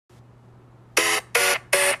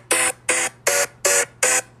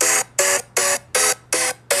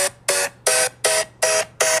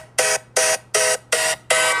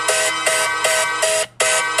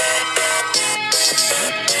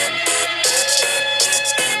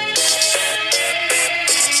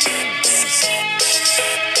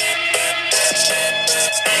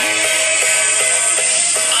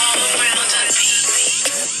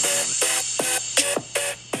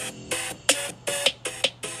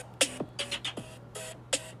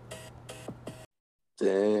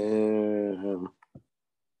Damn.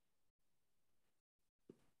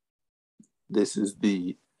 This is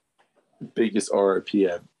the biggest RIP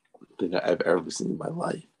thing I've ever seen in my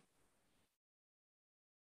life.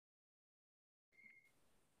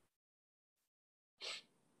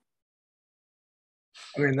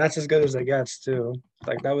 I mean, that's as good as it gets, too.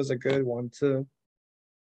 Like, that was a good one, too.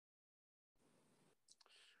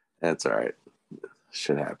 That's all right.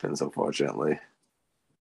 Shit happens, unfortunately.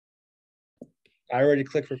 I already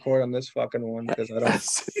clicked record on this fucking one because I don't.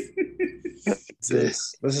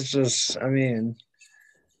 This is just, I mean,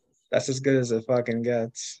 that's as good as it fucking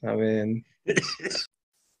gets. I mean,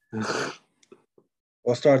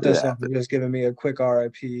 we'll start this off with just giving me a quick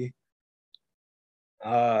RIP.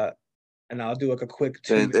 And I'll do like a quick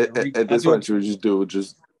 2-minute recap. At this point, you would just do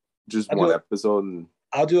just one episode. And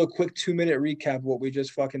I'll do a quick 2-minute recap of what we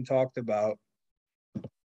just fucking talked about.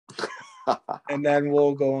 And then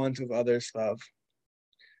we'll go on to other stuff.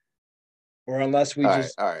 Or unless we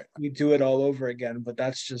we do it all over again, but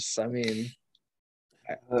that's just, I mean,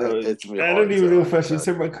 I don't even know if I should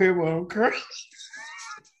set my camera on crying.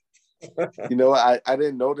 You know, I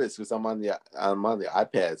didn't notice because I'm on the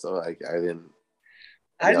iPad, so like I didn't.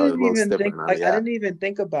 I didn't even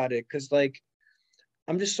think about it because like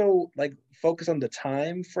I'm just so like focused on the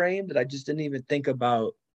time frame that I just didn't even think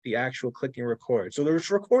about the actual clicking record. So there's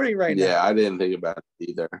recording right now. Yeah, I didn't think about it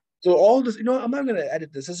either. So all this, I'm not gonna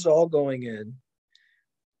edit this. This is all going in.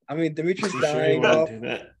 I mean, Dimitri's dying off.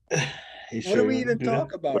 What do we even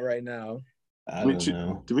talk about right now? I don't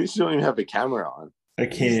know. Dimitri don't even have a camera on. I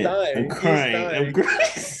can't. I'm crying. I'm crying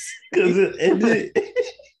because it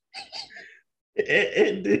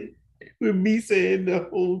ended with me saying the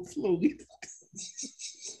whole slogan.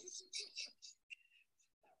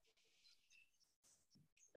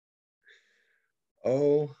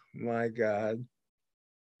 Oh my God.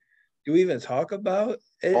 Do we even talk about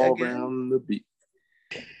it all again? Around the beat.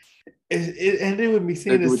 It ended with me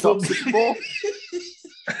saying the slogan. Super Bowl?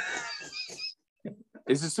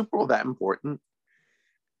 Is the Super Bowl that important?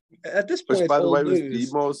 At this point, which, by the way,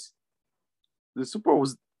 was the Super Bowl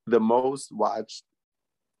was the most watched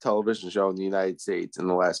television show in the United States in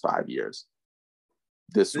the last 5 years.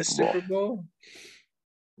 This Super Bowl.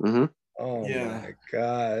 Mm-hmm. Oh my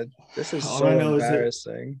God. This is so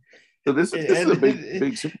embarrassing. So this is a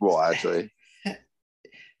big Super Bowl, actually.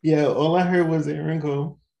 Yeah, all I heard was Aaron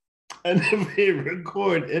go, and then we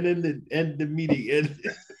record, and then the meeting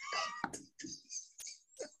ended.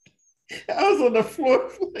 I was on the floor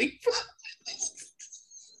for like 5 minutes.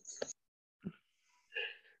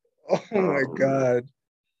 Oh my God.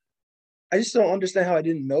 I just don't understand how I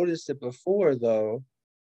didn't notice it before, though.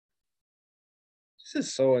 This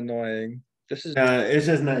is so annoying. It's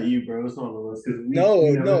just not you, bro. It's all of us.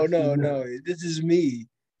 No. This is me.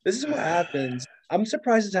 This is what happens. I'm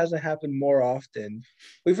surprised this hasn't happened more often.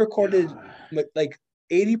 We've recorded like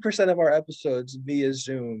 80% of our episodes via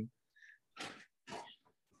Zoom.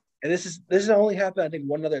 And this has only happened, I think,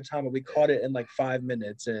 one other time, but we caught it in like 5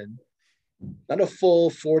 minutes in. Not a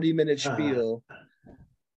full 40-minute spiel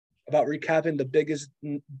about recapping the biggest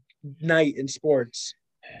night in sports.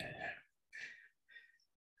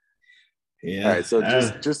 Yeah. All right, so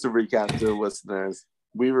just to recap to the listeners,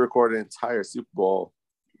 we recorded an entire Super Bowl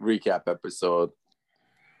recap episode,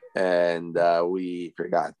 and we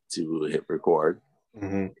forgot to hit record.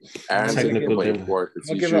 Mm-hmm. Aaron's technical report. It's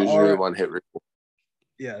usually one hit record.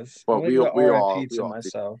 Yes, but we all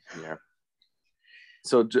myself. Yeah.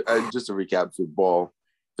 So just to recap Super Bowl,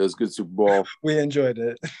 it was a good Super Bowl. We enjoyed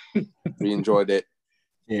it. We enjoyed it.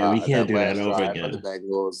 Yeah, we can't do that over again. The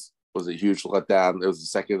Bengals was a huge letdown. It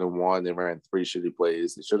was the 2nd and 1. They ran 3 shitty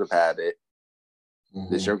plays. They should have had it.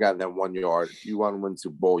 Mm-hmm. They should have gotten that 1 yard. If you want to win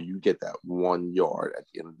Super Bowl, you get that 1 yard at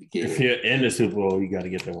the end of the game. If you're in the Super Bowl, you got to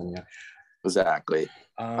get that 1 yard. Exactly.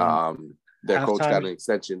 Their coach got an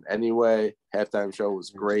extension anyway. Halftime show was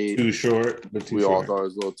great. Too short. We all thought it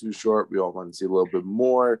was a little too short. We all wanted to see a little bit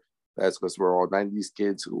more. That's because we're all 90s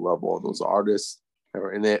kids who love all those artists that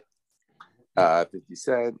were in it. 50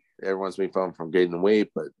 Cent. Everyone's made fun from gaining weight,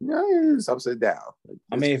 but it's upside down. Like,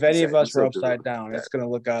 I mean, if any of us were upside down, it's going to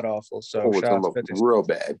look god awful. So it's going to look real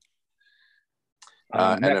bad.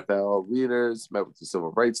 NFL leaders met with the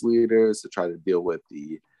civil rights leaders to try to deal with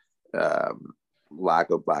the lack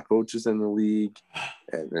of black coaches in the league,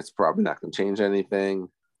 and it's probably not going to change anything.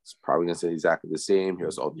 It's probably going to stay exactly the same.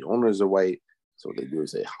 Here's all the owners are white, so what they do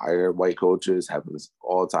is they hire white coaches. Happens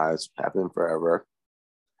all the time. It's happening forever.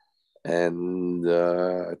 And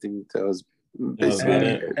I think that was basically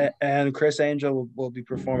it. And Chris Angel will be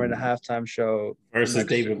performing a halftime show versus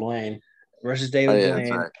David Blaine. versus David Blaine.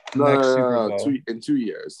 That's right. Next Super Bowl. In 2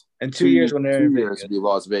 years. In 2 years when they're in 2 years Vegas. will be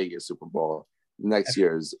Las Vegas Super Bowl. Next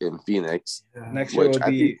year's in Phoenix. Next year will I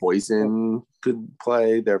be think Poison could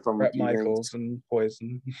play. They're from Bret Phoenix. Michaels and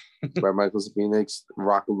Poison. Bret Michaels in Phoenix.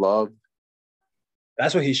 Rock of Love.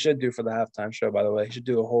 That's what he should do for the halftime show, by the way. He should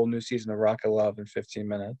do a whole new season of Rock of Love in 15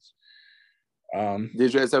 minutes. Did you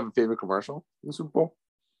guys have a favorite commercial in the Super Bowl?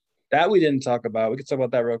 That we didn't talk about. We could talk about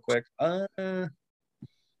that real quick. I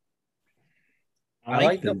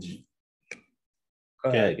like the.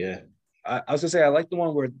 Yeah. I was gonna say I like the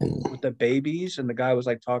one where with the babies and the guy was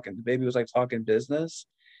like talking. The baby was like talking business,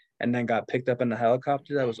 and then got picked up in the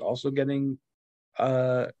helicopter that was also getting,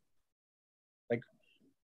 like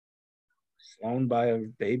flown by a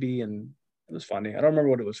baby, and it was funny. I don't remember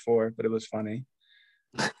what it was for, but it was funny.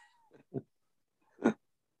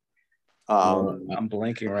 I'm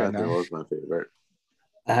blanking right now. That was my favorite.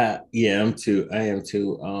 Yeah, I am too.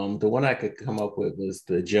 The one I could come up with was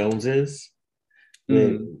the Joneses.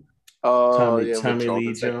 Tommy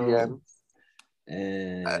Lee Jones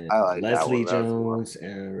and I like Leslie Jones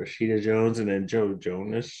and Rashida Jones, and then Joe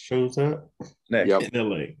Jonas shows up. Yep. And they're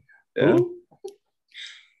like, yeah.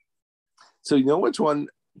 So you know which one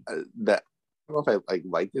that I don't know if I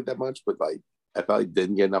liked it that much, but like I felt like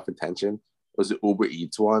didn't get enough attention was the Uber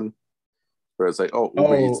Eats one. Where it's like,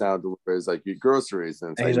 Uber Eats now delivers like your groceries,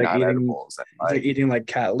 and it's like not edibles. And, like eating like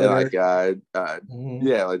cat litter. And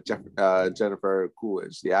like Jennifer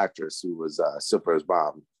Coolidge, the actress who was Silver's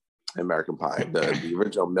mom in American Pie, the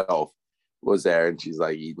original MILF, was there, and she's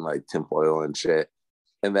like eating like tinfoil and shit.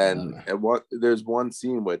 And then there's one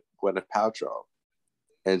scene with Gwyneth Paltrow,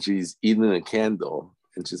 and she's eating a candle,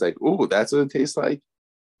 and she's like, "Ooh, that's what it tastes like."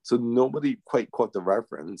 So nobody quite caught the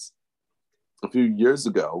reference. A few years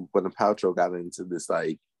ago, when Paltrow got into this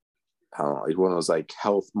like one of those like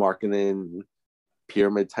health marketing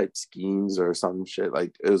pyramid type schemes or some shit.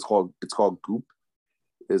 Like it's called Goop.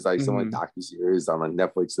 It's like some like docuseries on like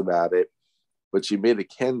Netflix about it. But she made a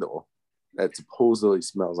candle that supposedly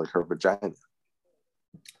smells like her vagina.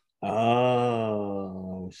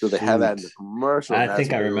 Oh, so they had that in the commercial. I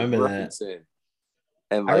think I remember that.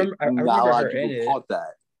 And like I remember not a lot her of people caught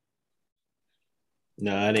that.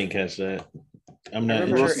 No, I didn't catch that. I'm not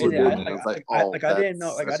interested. I didn't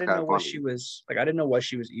know what she was like. I didn't know what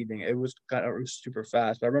she was eating. It was super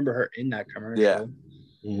fast. But I remember her in that commercial. Yeah,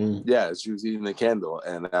 yeah, she was eating the candle,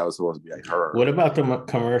 and that was supposed to be like her. What about the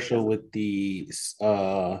commercial with the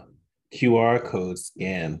QR code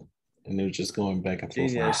scan, and it was just going back and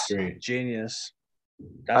forth on the screen? Genius.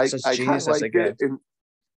 That's as genius as I get.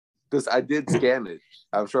 Because I did scan it.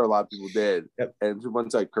 I'm sure a lot of people did. Yep. And it went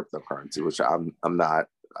to like cryptocurrency, which I'm not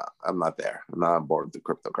there. I'm not on board with the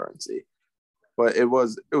cryptocurrency. But it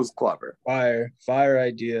was clever. Fire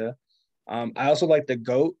idea. I also like the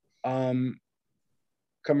goat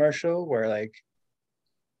commercial where like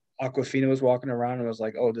Aquafina was walking around and was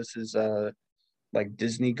like, "Oh, this is like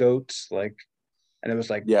Disney goats," like, and it was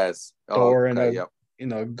like Thor in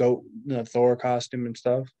a goat, Thor costume and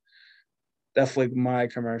stuff. Definitely my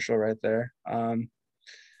commercial right there.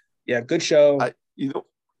 Yeah, good show.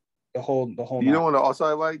 The whole. You know what? Also,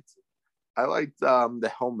 I liked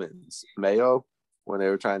the Hellmann's mayo when they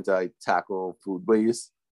were trying to like tackle food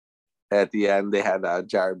waste. At the end, they had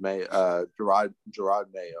Gerard Mayo.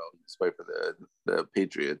 He's played for the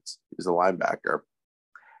Patriots. He's a linebacker,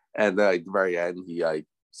 and then at the very end, he like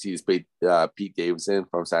sees Pete Davidson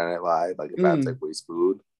from Saturday Night Live like about to like waste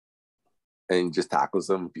food. And he just tackles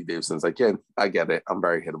him. Pete Davidson's like, "Yeah, I get it. I'm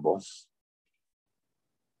very hittable."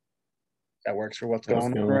 That works for what's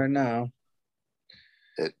going on right now.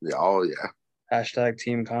 Yeah. Hashtag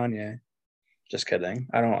Team Kanye. Just kidding.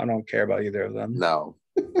 I don't care about either of them. No,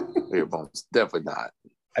 definitely not.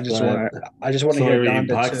 I just want to hear Donda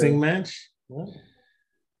boxing too. Match. What?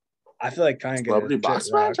 I feel like Kanye Celebrity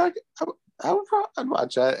boxing match. I'd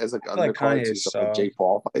watch that as like undercard to some Jake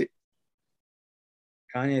Paul fight.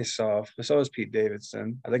 Kanye's soft, but so is Pete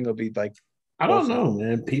Davidson. I think it'll be like I don't know,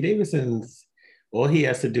 man. Pete Davidson's all he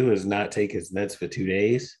has to do is not take his meds for 2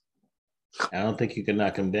 days. I don't think you can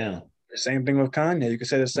knock him down. The same thing with Kanye. You could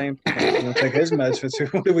say the same thing. He don't take his meds for 2.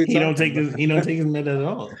 What are we he don't take his med at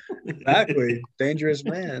all. Exactly. Dangerous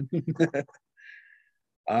man.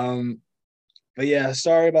 But yeah,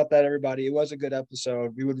 sorry about that, everybody. It was a good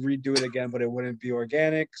episode. We would redo it again, but it wouldn't be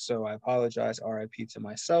organic. So I apologize. RIP to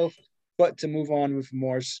myself. But to move on with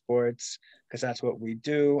more sports, because that's what we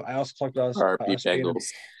do. I also talked about RIP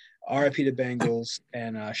Bengals. RIP to Bengals,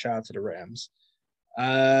 and shout out to the Rams.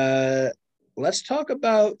 Let's talk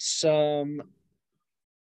about some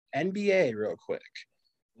NBA real quick.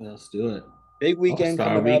 Let's do it. Big weekend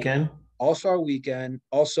coming up. All-Star weekend.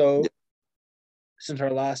 Also, since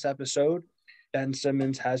our last episode, Ben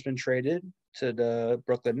Simmons has been traded to the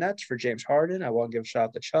Brooklyn Nets for James Harden. I want to give a shout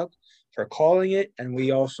out to Chuck for calling it. And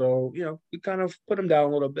we also, we kind of put him down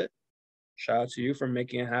a little bit. Shout out to you for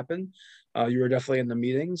making it happen. You were definitely in the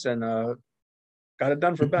meetings and got it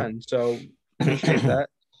done for Ben. So appreciate that.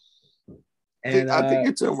 And I think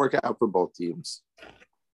it's going to work out for both teams.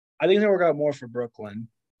 I think it's going to work out more for Brooklyn.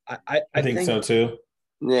 I think so too.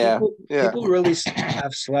 Yeah. People really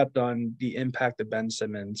have slept on the impact of Ben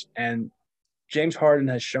Simmons, and James Harden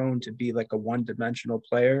has shown to be like a one-dimensional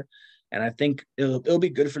player. And I think it'll be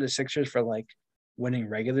good for the Sixers for like winning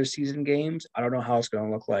regular season games. I don't know how it's going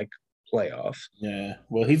to look like playoff. Yeah.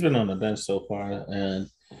 Well, he's been on the bench so far, and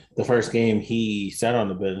the first game he sat on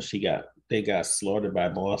the bench, they got slaughtered by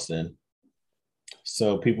Boston.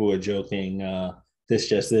 So people were joking, this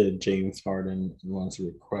just it, James Harden wants to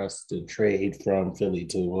request a trade from Philly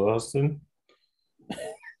to Boston,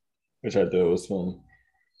 which I thought was fun.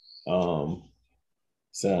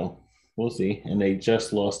 So we'll see. And they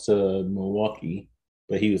just lost to Milwaukee,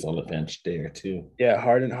 but he was on the bench there too. Yeah,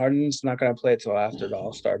 Harden's not going to play until after the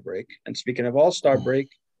All-Star break. And speaking of All-Star break,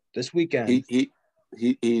 this weekend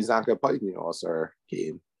he's not going to play in the All-Star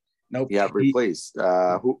game. Nope. He got replaced.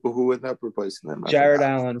 Who ended up replacing him? Jarrett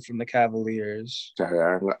Allen from the Cavaliers.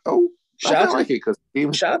 Jarrett Allen. Oh, I like it because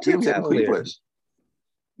games in Cleveland.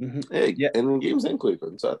 Mm-hmm. Yeah, and games in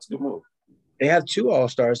Cleveland, so that's a good move. They have 2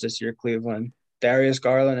 All-Stars this year, Cleveland. Darius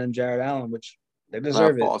Garland and Jarrett Allen, which they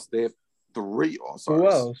deserve it. False. They have 3 All-Stars. Who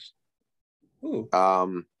else? Who?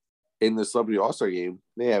 In the Celebrity All-Star game,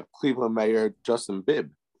 they have Cleveland Mayor Justin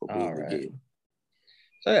Bibb will be in the game.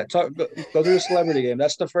 So yeah, go through the celebrity game.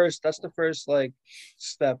 That's the first like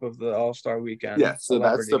step of the All-Star weekend. Yeah, so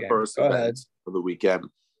that's the first event for the weekend.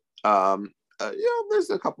 There's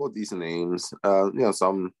a couple of decent names.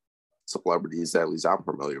 Some celebrities that at least I'm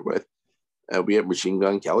familiar with. We have Machine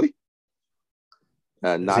Gun Kelly.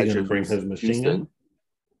 Nigel bring his machine gun.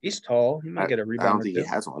 He's tall. He might get a rebound. I don't think he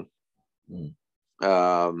has one.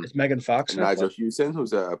 Is Megan Fox? Nigel Houston,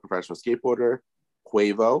 who's a professional skateboarder.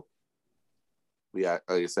 Quavo. We got,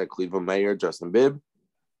 like I said, Cleveland Mayor Justin Bibb.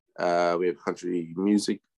 We have country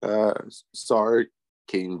music star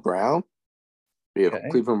Kane Brown. We have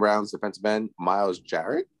Cleveland Browns defensive end Myles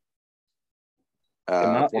Garrett.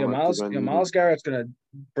 Myles Garrett's gonna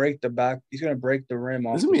break the back. He's gonna break the rim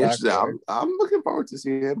off. This is gonna be interesting. I'm looking forward to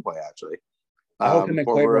seeing him play. Actually, I hope him and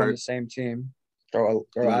Quavo are on the same team. They're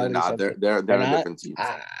a different team.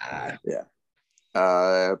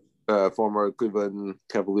 Yeah. Former Cleveland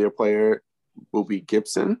Cavalier player Bobby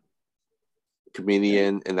Gibson,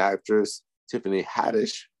 comedian and actress Tiffany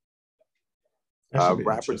Haddish,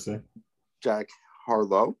 rapper Jack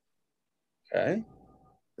Harlow. Okay.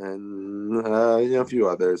 And a few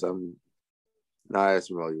others. I'm not as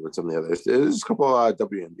familiar with some of the others. There's a couple of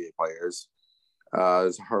WNBA players.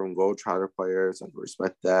 There's Harlem Globetrotter players. I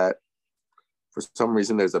respect that. For some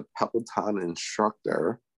reason, there's a Peloton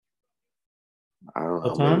instructor. I don't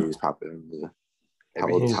know. Maybe he's popular in the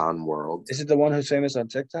Peloton world. Is it the one who's famous on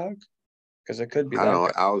TikTok? Because it could be. I don't know.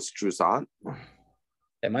 Alex Toussaint.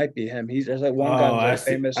 It might be him. There's like one guy who's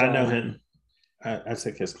famous. I know him. I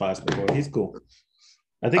took his class before. He's cool.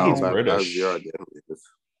 I think he's British.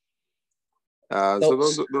 So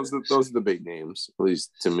those are the big names. At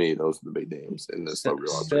least to me, those are the big names in this. Still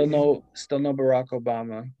no Barack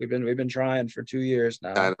Obama. We've been trying for 2 years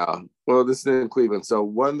now. I know. Well, this is in Cleveland. So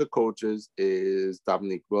one of the coaches is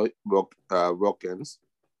Dominique Wilkins,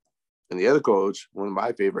 and the other coach, one of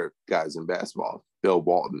my favorite guys in basketball, Bill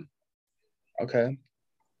Walton. Okay.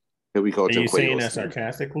 He'll be coaching. Are you saying that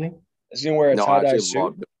sarcastically? Is he wear a tie-dye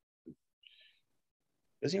suit?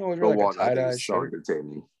 Does he always wear like a tie-dye shirt? So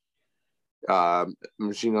entertaining.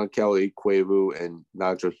 Machine Gun Kelly, Quavo, and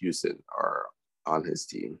Nigel Houston are on his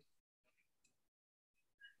team.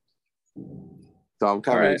 So I'm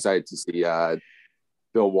kind of excited to see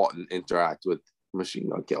Bill Walton interact with Machine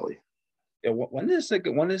Gun Kelly. Yeah, when is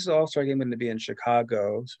the All-Star game going to be in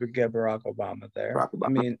Chicago so we can get Barack Obama there?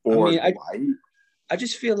 I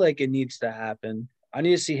just feel like it needs to happen. I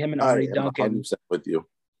need to see him and Arnie Duncan. 100% with you.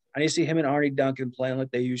 I need to see him and Arnie Duncan playing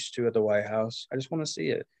like they used to at the White House. I just want to see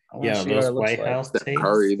it. Those White House tapes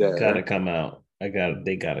gotta come out. They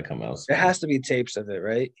gotta come out. There has to be tapes of it,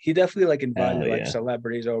 right? He definitely like invited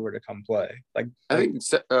celebrities over to come play. Like I think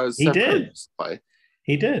he did.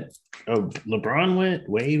 He did. Oh, LeBron went.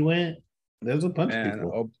 Wade went. There's a bunch of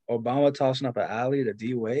people. Obama tossing up an alley to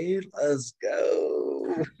D Wade. Let's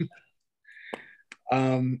go.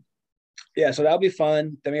 Yeah, so that'll be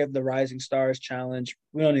fun. Then we have the Rising Stars Challenge.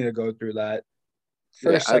 We don't need to go through that.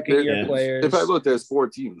 Second year players. If I look, there's 4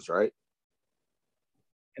 teams, right?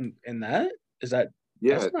 In that? Is that?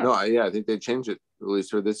 Yeah, I think they changed it at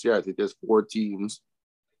least for this year. I think there's 4 teams,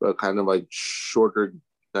 but kind of like shorter,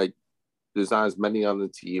 like there's not as many on the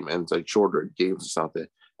team, and it's like shorter games or something.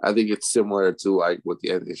 I think it's similar to like what the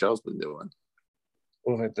NHL's been doing.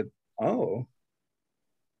 Well,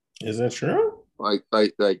 is that true? Like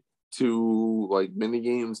 2 like mini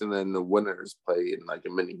games, and then the winners play in like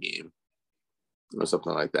a mini game or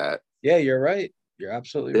something like that. Yeah, you're right. You're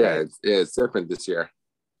absolutely right. It's different this year.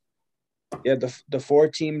 Yeah, the 4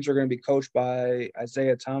 teams are going to be coached by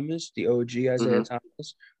Isaiah Thomas, the OG Isaiah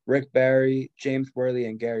Thomas, Rick Barry, James Worley,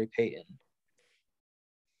 and Gary Payton.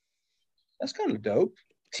 That's kind of dope.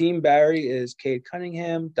 Team Barry is Cade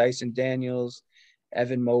Cunningham, Dyson Daniels,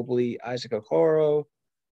 Evan Mobley, Isaac Okoro,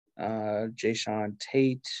 Jayshawn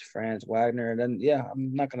Tate, Franz Wagner. And then,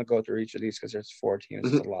 I'm not going to go through each of these because there's 4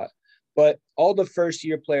 teams. It's a lot. But all the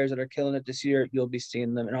first-year players that are killing it this year, you'll be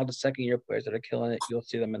seeing them. And all the second-year players that are killing it, you'll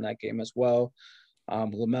see them in that game as well.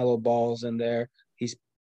 LaMelo Ball's in there. He's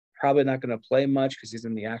probably not going to play much because he's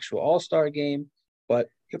in the actual All-Star game. But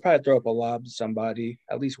he'll probably throw up a lob to somebody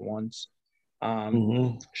at least once.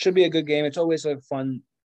 Should be a good game. It's always a fun,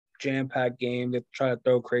 jam-packed game. They try to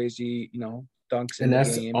throw crazy, dunks in the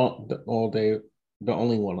game. And that's all day, the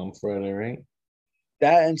only one on Friday, right?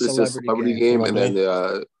 That and celebrity game, and then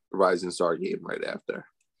the Rising Star game right after.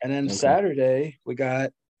 And then Saturday we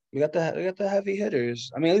got the heavy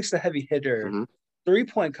hitters. I mean, at least the heavy hitter.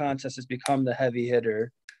 3-point contest has become the heavy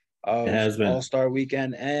hitter of All-Star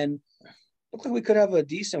weekend, and looks like we could have a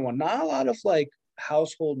decent one. Not a lot of like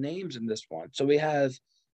household names in this one. So we have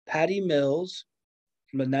Patty Mills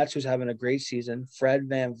from the Nets, who's having a great season. Fred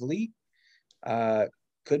VanVleet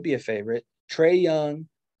could be a favorite. Trae Young,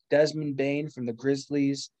 Desmond Bane from the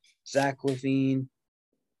Grizzlies, Zach LaVine,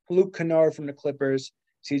 Luke Kennard from the Clippers,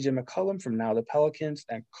 CJ McCollum from now the Pelicans,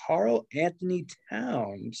 and Karl Anthony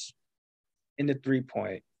Towns in the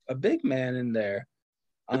 3-point. A big man in there.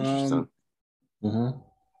 I know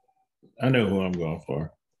who I'm going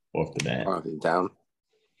for off the bat. Karl Anthony Towns.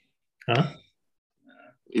 Huh?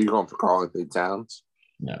 You going for Karl Anthony Towns?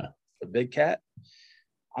 No. The big cat?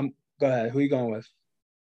 Go ahead. Who are you going with?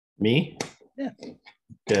 Me? Yeah.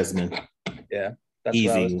 Desmond. Yeah. That's Easy.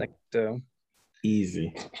 what I was thinking too.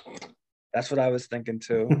 Easy. That's what I was thinking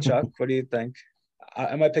too. Chuck, what do you think?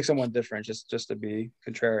 I might pick someone different just to be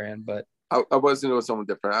contrarian, but I was going to go with someone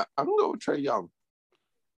different. I'm going to go with Trae Young.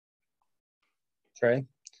 Trae?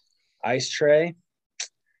 Ice Trae?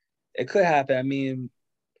 It could happen. I mean,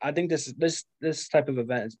 I think this type of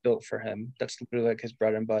event is built for him. That's literally like his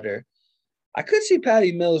bread and butter. I could see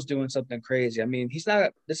Patty Mills doing something crazy. I mean, this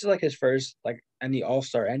is like his first, like, any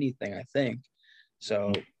All-Star anything, I think.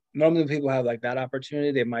 So normally when people have like that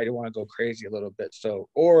opportunity, they might want to go crazy a little bit. So,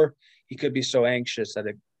 or he could be so anxious that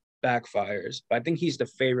it backfires. But I think he's the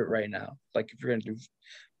favorite right now. Like if you're going to do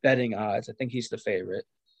betting odds, I think he's the favorite.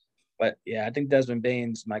 But yeah, I think Desmond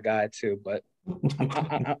Bane's my guy too. But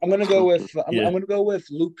I'm gonna go with I'm gonna go with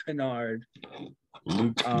Luke Kennard.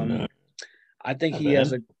 I think he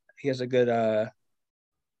has a good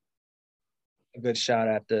shot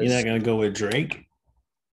at this. You're not gonna go with Drake?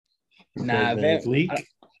 Nah, I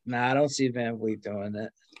don't see VanVleet doing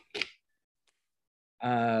it.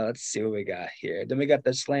 Let's see what we got here. Then we got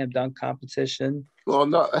the slam dunk competition. Well,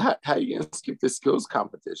 no, how are you gonna skip the skills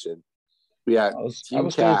competition? We had Team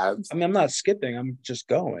Cavs. I'm not skipping. I'm just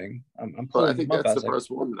going. I'm pulling. I think that's the first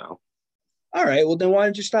one now. All right. Well, then why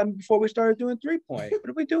didn't you stop me before we started doing 3-point? What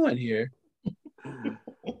are we doing here?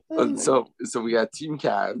 So we got Team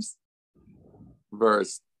Cavs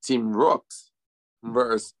versus Team Rooks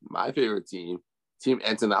versus my favorite team, Team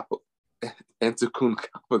Antetokounmpo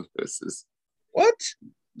versus. What?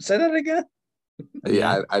 Say that again.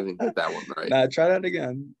 Yeah, I didn't get that one right. Nah, try that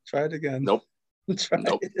again. Try it again. Nope. Try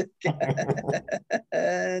it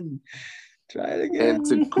again. Try it again.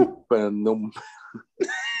 Antetokounmpo.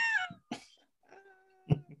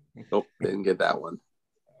 Nope, didn't get that one.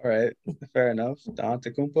 All right, fair enough. The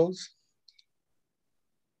Antetokounmpos.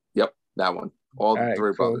 Yep, that one. All right,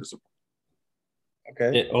 3 cool. brothers.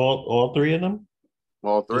 Okay. All 3 of them?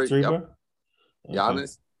 All 3. Yep. Okay.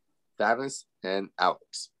 Giannis, Thanos, and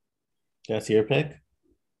Alex. That's your pick?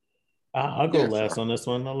 I'll go last on this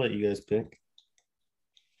one. I'll let you guys pick.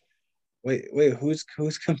 Wait, who's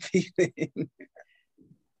competing?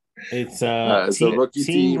 It's the rookie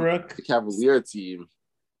team, Rook, the Cavalier team,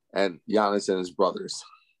 and Giannis and his brothers.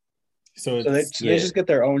 So they just get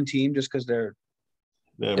their own team just because they're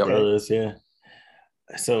brothers, yeah.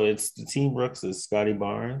 So it's the Team Rooks is Scotty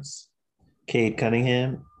Barnes, Cade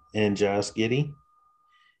Cunningham, and Josh Giddey.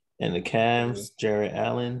 And the Cavs, Jarrett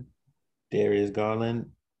Allen, Darius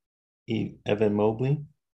Garland, Evan Mobley.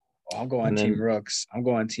 I'm going Team Rooks. I'm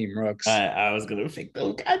going Team Rooks. I was gonna pick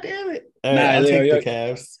those. God damn it! I'll take the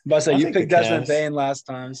Cavs. But so you picked Desmond Bane last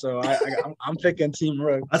time, so I'm picking Team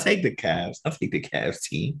Rooks. I'll take the Cavs. I'll take the Cavs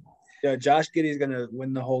team. Yeah, Josh Giddey's gonna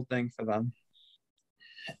win the whole thing for them.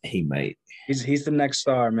 He might. He's the next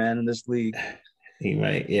star, man, in this league. He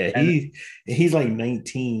might. Yeah, he's like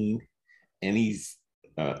 19, and he's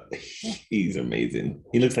amazing.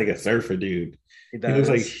 He looks like a surfer dude. He looks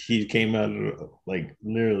like he came out of, like,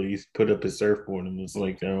 literally he's put up his surfboard and was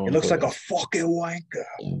like, he looks like a fucking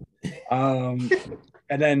wanker.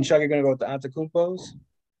 And then Chuck, you're gonna go with the Antetokounmpos?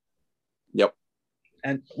 Yep.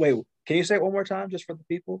 And wait, can you say it one more time just for the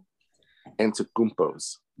people?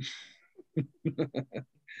 Antetokounmpos.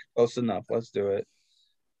 Close enough. Let's do it.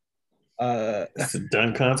 It's a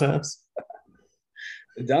dunk contest.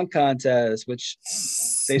 The dunk contest, which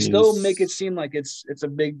they still make it seem like it's a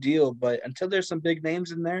big deal, but until there's some big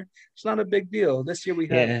names in there, it's not a big deal. This year we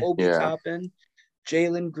have Obi Toppin,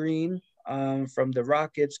 Jalen Green from the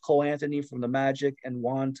Rockets, Cole Anthony from the Magic, and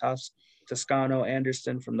Juan Toscano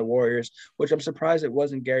Anderson from the Warriors, which I'm surprised it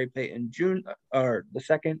wasn't Gary Payton Jr. or the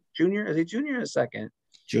second junior. Is he junior or second?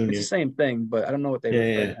 Junior. It's the same thing, but I don't know what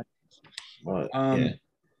they were.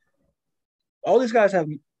 All these guys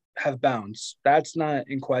have bounce. That's not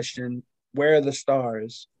in question. Where are the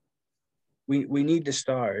stars? We need the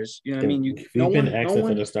stars. You know what I mean? We've been asking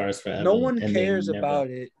for the stars forever. No one cares about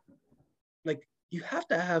it. Like, you have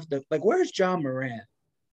to have where's John Morant?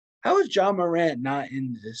 How is John Morant not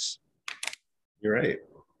in this? You're right.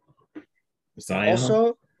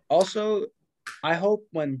 Also, I hope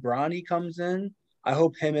when Bronny comes in, I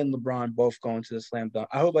hope him and LeBron both go into the slam dunk.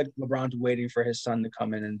 I hope LeBron's waiting for his son to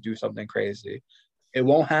come in and do something crazy. It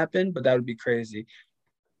won't happen, but that would be crazy.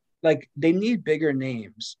 Like, they need bigger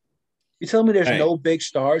names. You tell me there's no big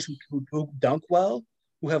stars who dunk well,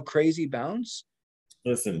 who have crazy bounce?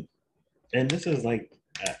 Listen, and this is like,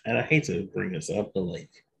 and I hate to bring this up, but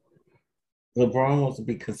like, LeBron wants to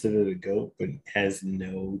be considered a GOAT, but has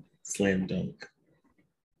no slam dunk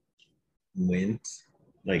wins.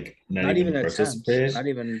 Like, not even participated. Not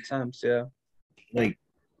even attempts, yeah. Like,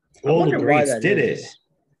 all the greats did it.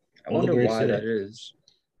 I wonder why that is.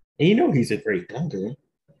 And you know he's a great dunker.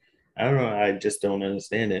 I don't know. I just don't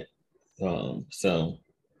understand it. So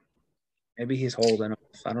maybe he's holding off.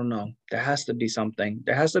 I don't know. There has to be something.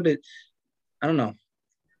 There has to be. I don't know.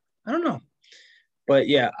 But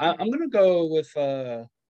yeah, I'm gonna go with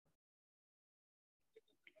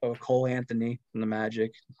Cole Anthony from the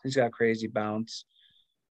Magic. He's got crazy bounce.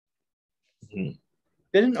 Mm-hmm.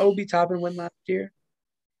 Didn't Obi Toppin win last year?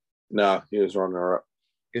 No, he was runner-up.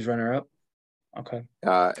 He was runner-up? Okay.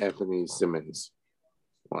 Anthony Simmons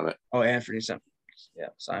won it. Oh, Anthony Simmons. Yeah,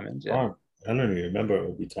 Simons, yeah. Oh, I don't even remember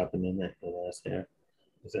Obi Toppin in that for last year.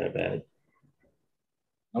 Was that bad?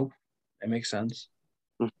 Nope. That makes sense.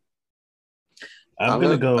 I'm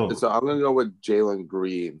gonna go with Jalen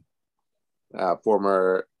Green,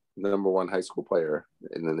 former #1 high school player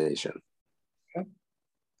in the nation. Okay.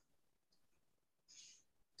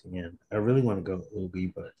 Yeah, I really want to go Obi,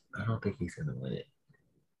 but I don't think he's gonna win it.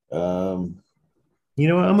 You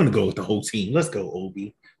know what? I'm gonna go with the whole team. Let's go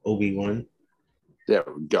Obi. Obi won. There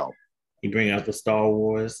we go. He bring out the Star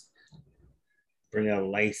Wars. Bring out a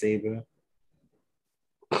lightsaber.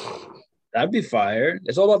 That'd be fire.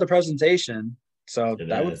 It's all about the presentation. So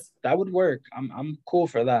that would work. I'm cool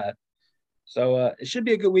for that. So it should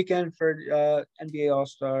be a good weekend for NBA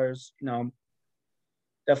All-Stars. You know,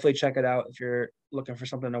 definitely check it out if you're looking for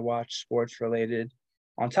something to watch sports related.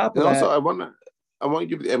 On top of that, also I want to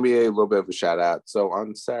give the NBA a little bit of a shout out. So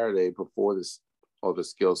on Saturday before the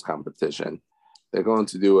skills competition, they're going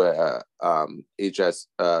to do a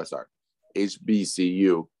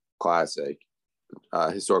HBCU Classic,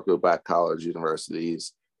 historically Black college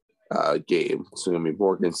universities game. It's going to be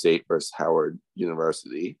Morgan State versus Howard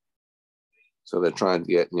University. So they're trying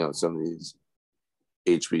to get, some of these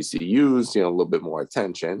HBCUs, a little bit more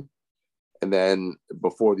attention. And then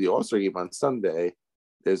before the All-Star game on Sunday,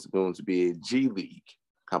 there's going to be a G League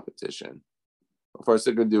competition. First,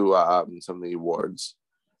 they're going to do some of the awards.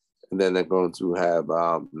 And then they're going to have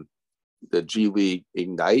the G League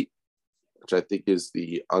Ignite, which I think is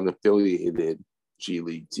the unaffiliated G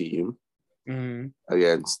League team,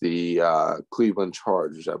 against the Cleveland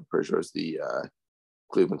Chargers. I'm pretty sure it's the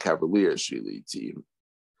Cleveland Cavaliers G League team.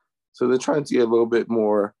 So they're trying to get a little bit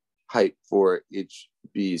more hype for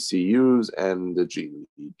HBCUs and the G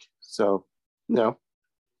League. So,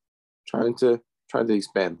 trying to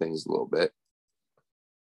expand things a little bit.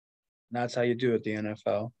 That's how you do it, the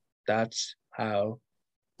NFL. That's how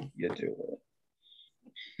you do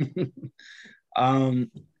it.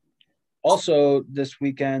 Also, this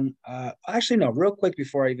weekend, actually, no, real quick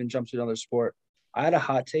before I even jump to another sport, I had a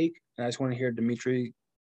hot take, and I just want to hear Dimitri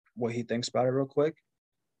what he thinks about it real quick.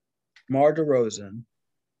 DeMar DeRozan.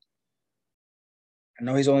 I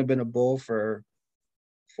know he's only been a Bull for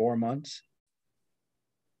 4 months.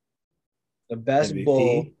 The best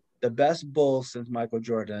MVP? the best Bull since Michael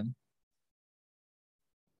Jordan.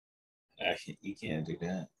 You can't do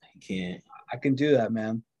that. You can't. I can do that,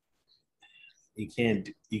 man. You can't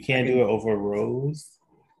do it over Rose,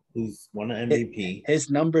 who's won an MVP. His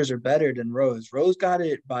numbers are better than Rose. Rose got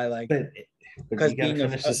it by because being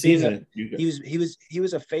finish the season. He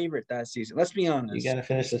was a favorite that season. Let's be honest. You gotta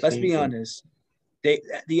finish the season. Let's be honest. The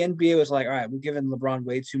NBA was like, all right, we're giving LeBron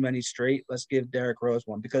way too many straight. Let's give Derrick Rose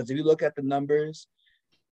one. Because if you look at the numbers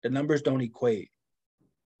don't equate.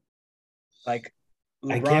 Like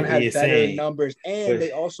LeBron had better numbers, and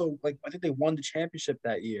they also I think they won the championship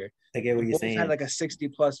that year. I get what you're saying. Had like a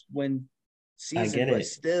 60+ win season, I get but it.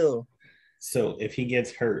 Still. So if he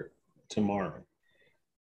gets hurt tomorrow,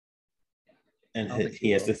 and he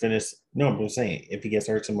has to finish. No, I'm saying if he gets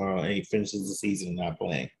hurt tomorrow and he finishes the season not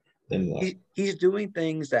playing, then what? He's doing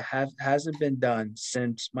things that hasn't been done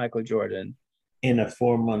since Michael Jordan in a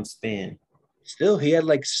 4-month span. Still, he had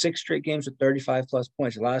 6 straight games with 35+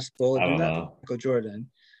 points. The last goal of Michael Jordan.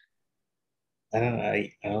 I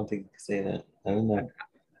don't think you can say that. I don't know.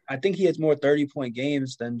 I think he has more 30-point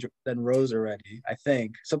games than Rose already. I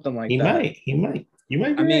think something like that. He might. You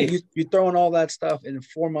might be right. You're throwing all that stuff in a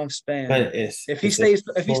 4-month span. But if he stays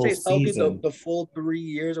healthy the full 3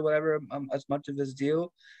 years or whatever, as much of his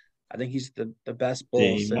deal, I think he's the best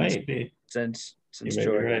Bull since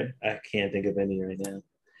Jordan. Right. I can't think of any right now.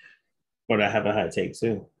 But I have a hot take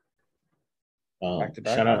too.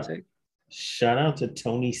 Shout out to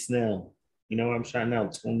Tony Snell. You know what I'm shouting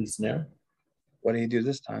out? Tony Snell. What did he do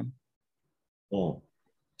this time? Well,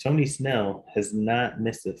 Tony Snell has not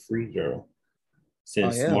missed a free throw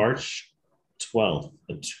since March 12th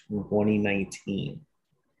of 2019.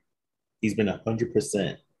 He's been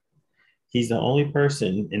 100%. He's the only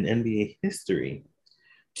person in NBA history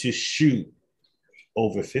to shoot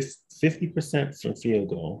over 50% from field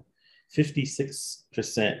goal,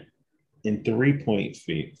 56% in 3-point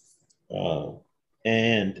feet,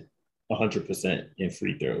 and 100% in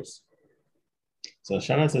free throws. So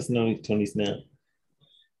shout out to Tony Snell.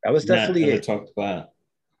 That was definitely talked about.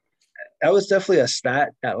 That was definitely a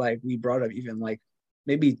stat that we brought up even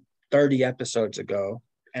maybe 30 episodes ago,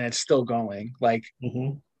 and it's still going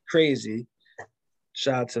crazy.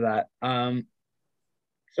 Shout out to that.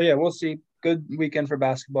 So yeah, we'll see. Good weekend for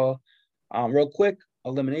basketball. Real quick,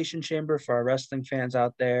 Elimination Chamber for our wrestling fans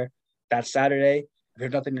out there. That's Saturday. If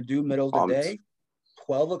there's nothing to do, middle of the day,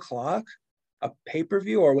 12 o'clock, a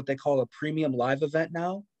pay-per-view, or what they call a premium live event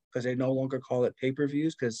now, because they no longer call it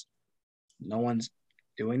pay-per-views because no one's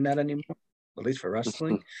doing that anymore, at least for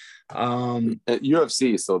wrestling.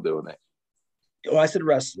 UFC is still doing it. Well, I said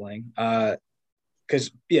wrestling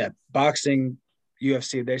because, boxing,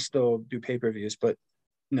 UFC, they still do pay-per-views, but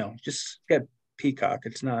no, just get Peacock.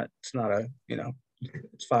 It's not a,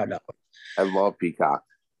 it's $5. I love Peacock.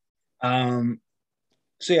 So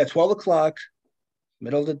yeah, 12 o'clock,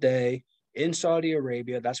 middle of the day in Saudi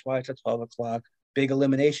Arabia. That's why it's at 12 o'clock. Big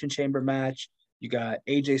Elimination Chamber match. You got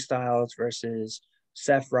AJ Styles versus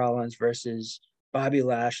Seth Rollins versus Bobby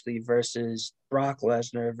Lashley versus Brock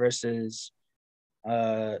Lesnar versus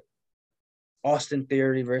Austin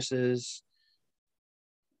Theory versus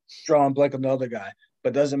drawing blank on the other guy,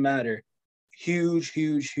 but doesn't matter. Huge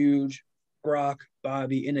Brock,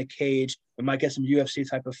 Bobby in a cage. We might get some UFC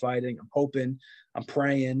type of fighting. I'm hoping. I'm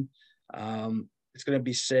praying. It's gonna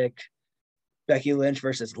be sick. Becky Lynch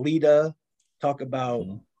versus Lita. Talk about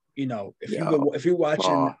if you're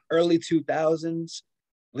watching early 2000s,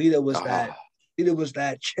 Lita was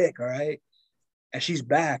that chick, all right, and she's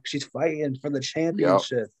back. She's fighting for the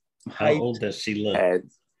championship. Yep. How old does she look? At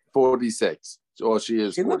 46. Well, she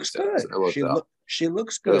is. She 46. looks good. She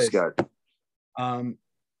looks good.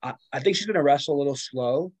 I think she's gonna wrestle a little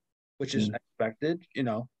slow, which is expected,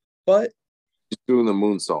 but she's doing the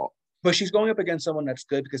moonsault. But she's going up against someone that's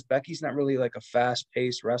good because Becky's not really a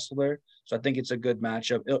fast-paced wrestler. So I think it's a good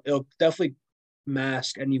matchup. It'll definitely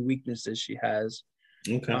mask any weaknesses she has.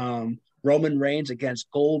 Okay. Roman Reigns against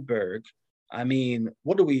Goldberg. I mean,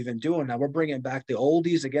 what are we even doing now? We're bringing back the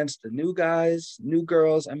oldies against the new guys, new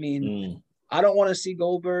girls. I mean, I don't want to see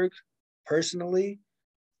Goldberg personally.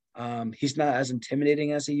 He's not as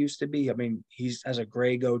intimidating as he used to be. I mean, he has a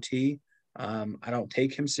gray goatee. I don't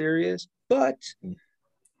take him serious, but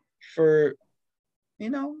for,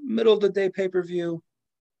 middle of the day pay-per-view,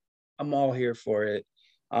 I'm all here for it.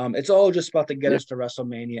 It's all just about to get us to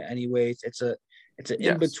WrestleMania anyways. It's an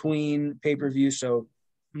in-between pay-per-view, so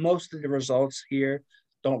most of the results here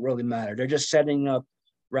don't really matter. They're just setting up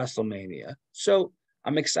WrestleMania. So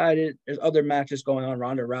I'm excited. There's other matches going on.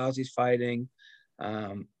 Ronda Rousey's fighting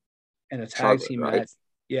in a tag team match.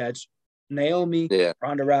 Yeah, it's Naomi,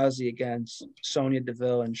 Ronda Rousey against Sonya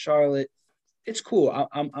Deville and Charlotte. It's cool.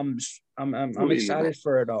 I'm excited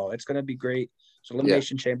for it all. It's gonna be great. So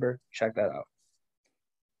Elimination Chamber, check that out.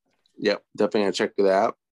 Yep, definitely gonna check it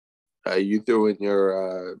out. You threw in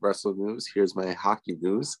your wrestling news. Here's my hockey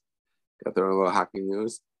news. Got thrown a little hockey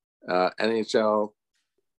news. NHL,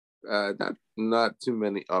 not too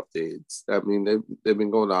many updates. I mean, they've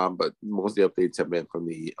been going on, but most of the updates have been from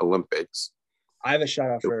the Olympics. I have a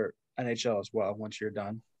shout out for NHL as well. Once you're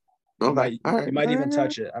done, okay, you might even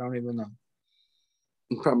touch it. I don't even know.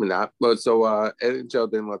 Probably not. But so NHL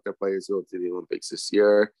didn't let their players go to the Olympics this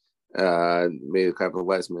year. Made a kind of a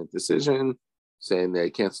last-minute decision, saying they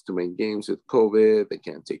canceled too many games with COVID. They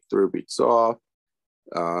can't take 3 weeks off.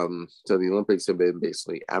 So the Olympics have been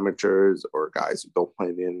basically amateurs or guys who don't play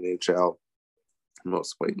in the NHL.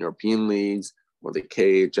 Most play in European leagues or the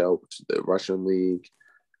KHL, which is the Russian league.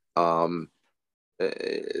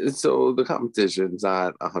 So the competition's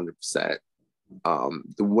not 100%.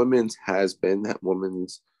 The women's has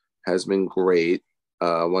been great.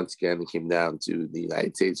 Once again, it came down to the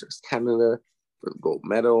United States versus Canada for the gold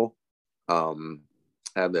medal. And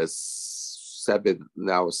there's seven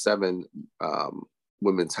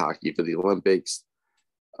women's hockey for the Olympics.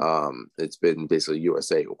 It's been basically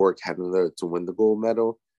USA or Canada to win the gold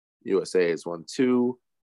medal. USA has won 2,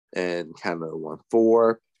 and Canada won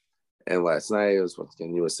 4. And last night it was once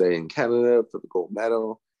again USA and Canada for the gold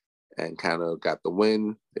medal, and Canada got the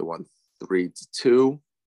win. They won 3-2.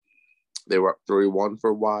 They were up 3-1 for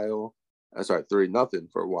a while.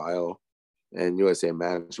 3-0 for a while. And USA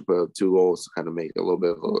managed to put up 2 goals to kind of make a little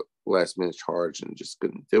bit of a last-minute charge and just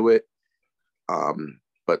couldn't do it.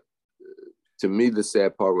 But to me, the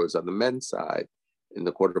sad part was on the men's side. In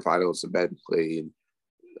the quarterfinals, the men played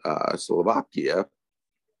Slovakia,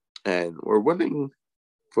 and we're winning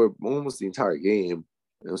for almost the entire game.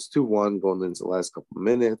 It was 2-1 going into the last couple of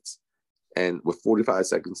minutes. And with 45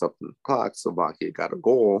 seconds left on the clock, Slovakia got a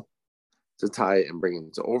goal to tie it and bring it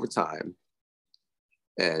into overtime.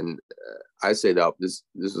 And I stayed up. This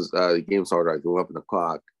was the game started at 11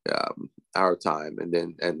 o'clock our time, and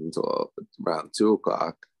then ended until around 2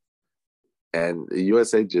 o'clock. And the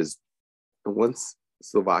USA just, once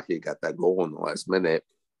Slovakia got that goal in the last minute,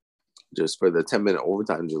 just for the 10-minute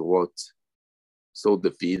overtime, just looked so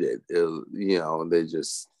defeated. They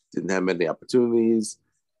just didn't have many opportunities.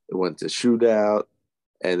 It went to shootout,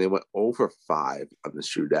 and they went 0-5 on the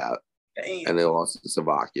shootout. Damn. And they lost to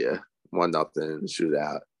Slovakia 1-0 in the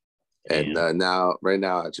shootout. And right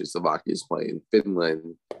now, actually, Slovakia is playing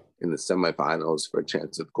Finland in the semifinals for a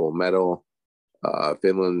chance at the gold medal.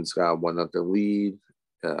 Finland's got a 1-0 lead,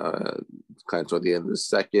 kind of toward the end of the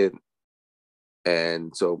second.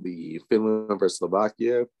 And so it'll be Finland versus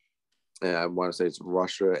Slovakia. And I want to say it's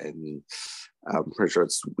Russia, and I'm pretty sure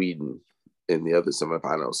it's Sweden in the other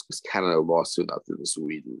semifinals, because Canada lost 2-0 to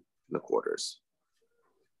Sweden in the quarters.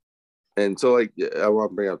 And so, I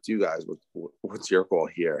want to bring up to you guys, what's your call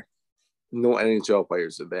here? No NHL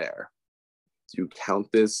players are there. Do you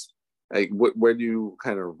count this? Where do you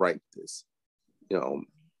kind of rank this?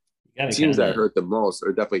 Teams that hurt the most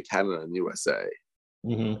are definitely Canada and USA.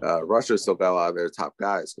 Mm-hmm. Russia still got a lot of their top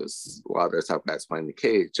guys, because a lot of their top guys playing the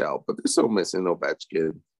KHL, but they're still missing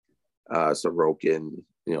Ovechkin, Sorokin,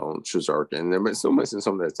 Shesterkin. They're still missing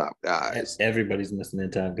some of their top guys. Everybody's missing their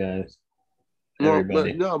top guys.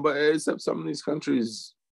 But except some of these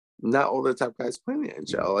countries, not all their top guys playing the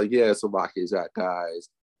NHL. Slovakia's got guys,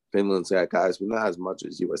 Finland's got guys, but not as much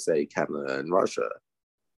as USA, Canada, and Russia.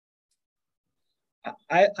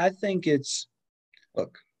 I think it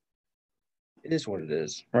is what it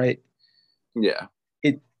is, right? Yeah.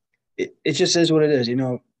 It just is what it is.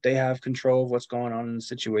 They have control of what's going on in the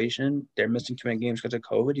situation. They're missing too many games because of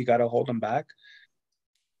COVID. You got to hold them back.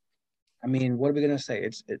 I mean, what are we going to say?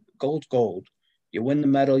 Gold's gold. You win the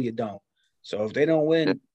medal, you don't. So if they don't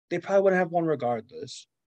win, they probably wouldn't have won regardless.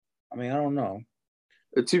 I mean, I don't know.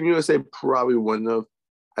 The Team USA probably wouldn't have.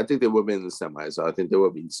 I think they would have been in the semis. So I think they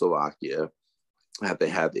would be Slovakia had they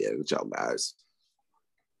had the NHL guys.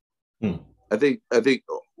 I think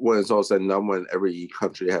when it's all said and done, when every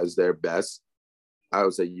country has their best, I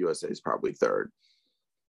would say USA is probably third.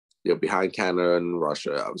 Behind Canada and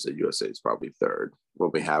Russia, I would say USA is probably third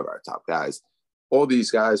when we have our top guys. All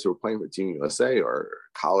these guys who are playing for Team USA are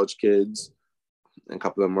college kids, and a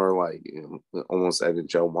couple of them are almost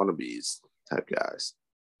NHL wannabes type guys.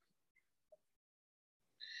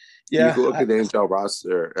 Yeah, you can look at the NHL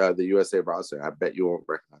roster, the USA roster. I bet you won't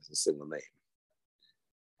recognize a single name.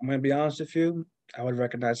 I'm gonna be honest with you. I would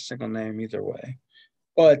recognize a single name either way,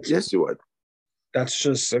 but yes, you would. That's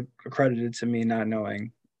just accredited to me not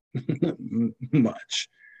knowing much.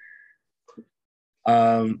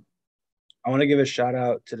 I want to give a shout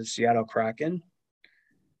out to the Seattle Kraken.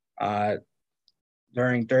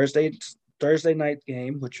 During Thursday night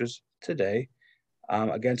game, which was today,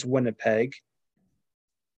 against Winnipeg,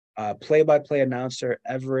 play-by-play announcer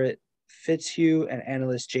Everett Fitzhugh and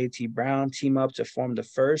analyst JT Brown team up to form the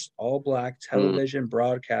first all-black television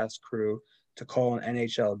broadcast crew to call an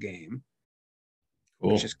NHL game,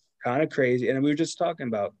 which is kind of crazy. And we were just talking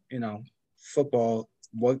about, football.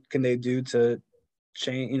 What can they do to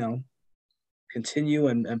change, continue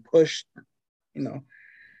and push,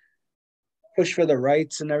 push for the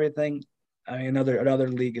rights and everything. I mean, another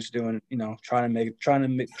league is doing, trying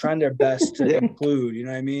their best to include. You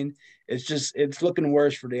know what I mean? It's looking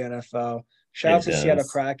worse for the NFL. Shout out to Seattle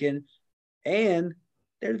Kraken and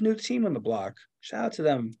their new team on the block. Shout out to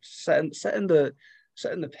them, setting the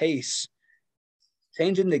pace,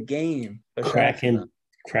 changing the game. Cracking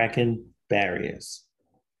barriers.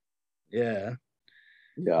 Yeah.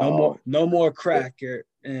 No more cracker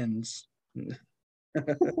ends.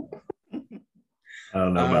 I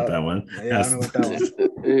don't know about that one. Yeah, I don't know about that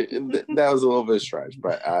one. That was a little bit of stretch,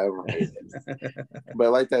 but I rate it. But I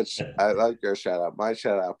like that. I like your shout out. My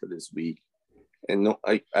shout out for this week, and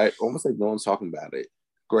I almost like no one's talking about it.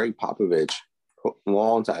 Greg Popovich,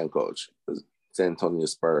 longtime coach, San Antonio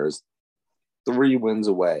Spurs, 3 wins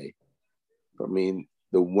away from being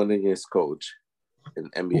the winningest coach in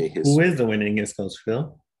NBA history. Who is the winningest coach,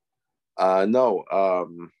 Phil?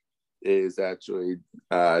 It is actually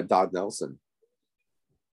Don Nelson.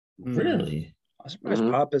 Really? I'm surprised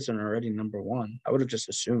Pop isn't already number 1. I would have just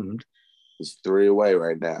assumed. He's 3 away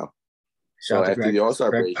right now. So after the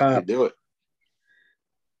All-Star break, he can do it.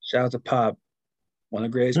 Shout out to Pop, one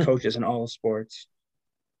of the greatest coaches in all of sports.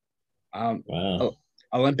 Wow.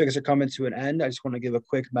 Olympics are coming to an end. I just want to give a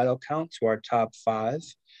quick medal count to our top 5.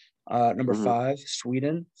 Number 5,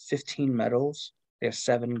 Sweden, 15 medals. They have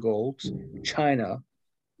 7 golds. China.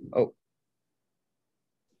 Oh,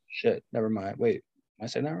 shit. Never mind. Wait. Am I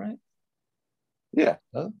saying that right? Yeah.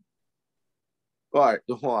 Huh? All right,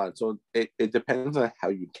 hold on. So it depends on how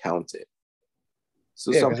you count it.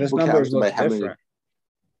 So some people count it by how many.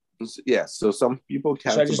 Yeah, so some people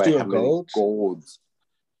count it by how many golds.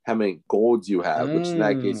 How many golds you have, which in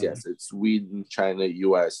that case, yes, it's Sweden, China,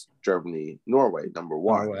 US, Germany, Norway, number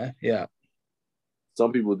 1. Norway, yeah.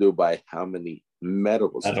 Some people do by how many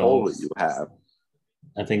medals total you have.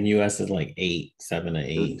 I think US is like 7 or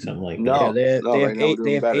 8, something like that. No,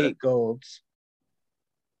 they have 8 golds.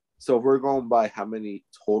 So if we're going by how many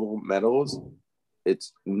total medals,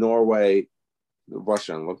 it's Norway, the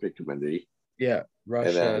Russian Olympic Committee. Yeah,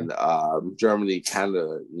 Russia. And then Germany,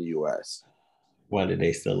 Canada, and the US. Why did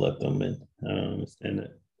they still let them in? I don't understand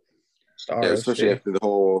it. Especially after the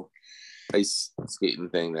whole ice skating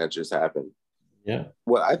thing that just happened. Yeah.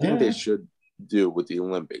 What I think they should do with the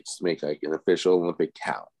Olympics to make like an official Olympic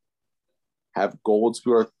count. Have golds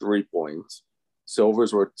worth 3 points,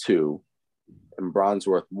 silver's worth 2, and bronze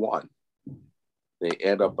worth 1. They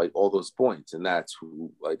add up like all those points, and that's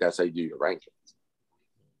how you do your rankings.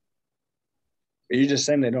 You're just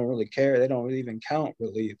saying they don't really care. They don't really even count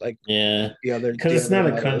the other, because it's not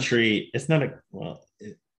a country. It's not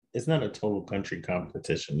it's not a total country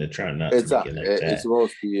competition. They're trying not to make it like that. It's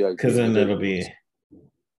supposed to be because then it'll be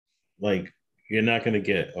like you're not going to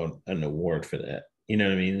get an award for that. You know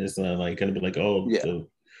what I mean? It's not like going to be like, the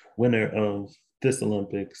winner of this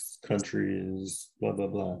Olympics country is blah blah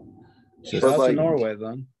blah. Shout out to Norway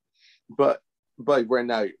then. But right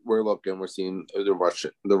now we're seeing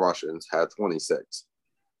the Russians have 26,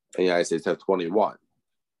 and the United States have 21,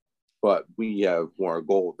 but we have more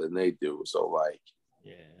gold than they do. So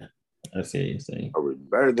yeah, I see what you're saying. Are we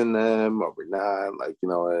better than them? Are we not? You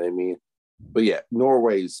know what I mean? But yeah,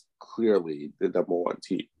 Norway's clearly the number 1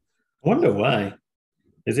 team. I wonder why.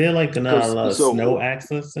 Is there not a lot of snow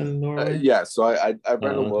access in Norway? Yeah, so I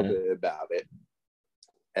read a little bit about it,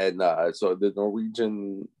 and so the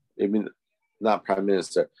Norwegian, not prime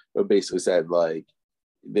minister, but basically said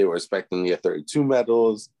they were expecting to get 32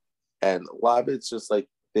 medals, and a lot of it's just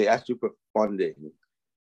they actually put funding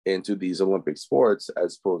into these Olympic sports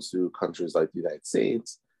as opposed to countries like the United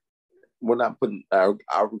States. We're not putting our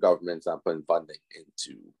government's not putting funding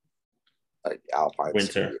into alpine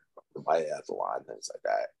winter, biathlon, things like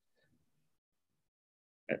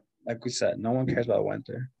that. Like we said, no one cares about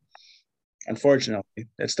winter. Unfortunately,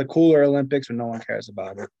 it's the cooler Olympics, but no one cares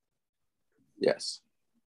about it. Yes.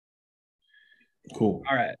 Cool.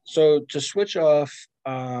 All right. So to switch off,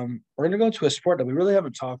 we're going to go into a sport that we really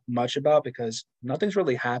haven't talked much about because nothing's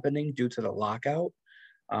really happening due to the lockout.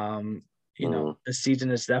 The season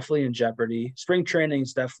is definitely in jeopardy. Spring training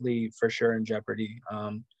is definitely for sure in jeopardy.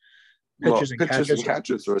 Pitchers and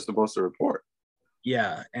catchers were supposed to report.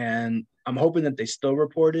 Yeah, and I'm hoping that they still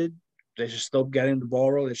reported. They should still getting the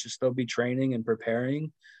ball rolling. They should still be training and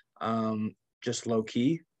preparing, just low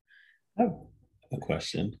key. I have a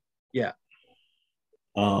question. Yeah.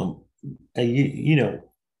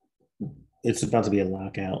 It's about to be a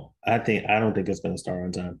lockout. I don't think it's going to start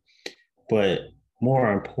on time. But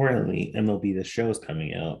more importantly, MLB The Show is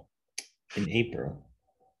coming out in April.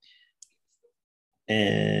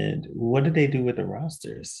 And what did they do with the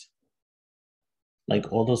rosters?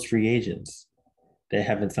 Like all those free agents, they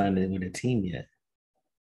haven't signed in with a team yet.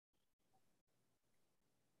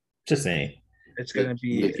 Just saying. It's gonna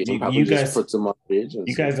be you guys put some agents.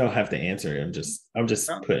 You guys don't have to answer it. I'm just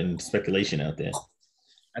putting speculation out there.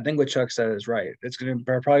 I think what Chuck said is right.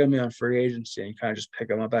 They're probably gonna be on free agency and you kind of just pick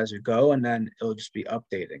them up as you go, and then it'll just be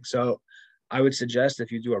updating. So I would suggest if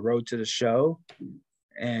you do a road to the show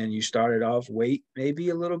and you started off, wait maybe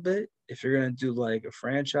a little bit. If you're gonna do like a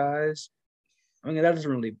franchise, I mean that doesn't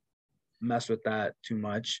really mess with that too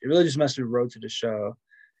much. It really just messes with road to the show.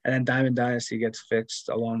 And then Diamond Dynasty gets fixed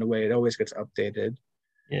along the way. It always gets updated.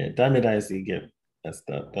 Yeah, Diamond Dynasty get messed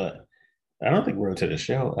up, but I don't think Road to the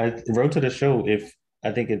Show. Road to the Show, if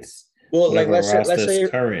I think it's like let's say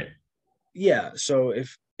current. Yeah, so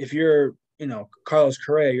if you're Carlos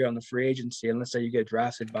Correa, you're on the free agency, and let's say you get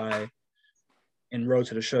drafted in Road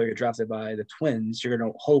to the Show, you're drafted by the Twins. You're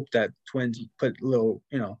gonna hope that Twins put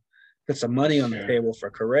put some money on the table for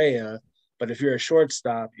Correa. But if you're a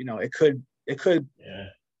shortstop, it could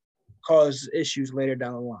cause issues later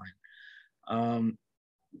down the line.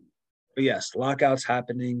 But yes, lockouts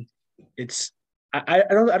happening. I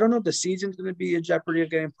don't know if the season's going to be in jeopardy of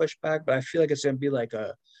getting pushed back, but I feel like it's going to be like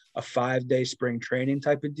a 5-day spring training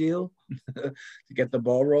type of deal to get the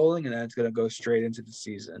ball rolling, and then it's going to go straight into the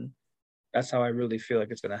season. That's how I really feel like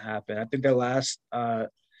it's going to happen. I think their last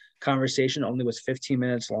conversation only was 15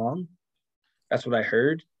 minutes long. That's what I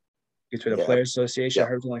heard. Between the Players Association, I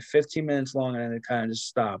heard it was only 15 minutes long, and then it kind of just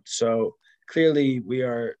stopped. So clearly, we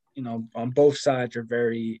are, on both sides are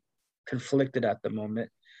very conflicted at the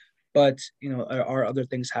moment. But there are other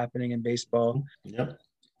things happening in baseball. Yep.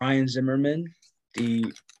 Ryan Zimmerman,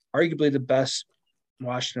 arguably the best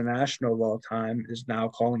Washington National of all time, is now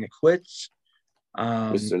calling it quits.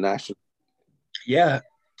 Mr. National. Yeah,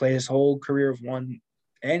 played his whole career of one,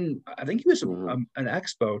 and I think he was an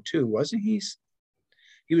Expo too, wasn't he?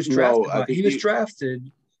 He was drafted. No, he was drafted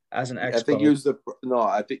as an Expo. I think he was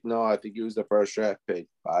I think he was the first draft pick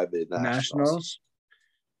by the Nationals.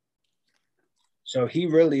 So he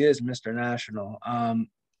really is Mr. National.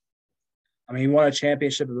 He won a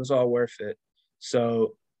championship. It was all worth it.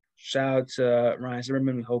 So shout out to Ryan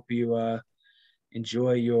Zimmerman. We hope you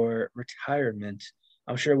enjoy your retirement.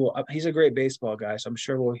 I'm sure he's a great baseball guy, so I'm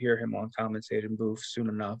sure we'll hear him on commentating booth soon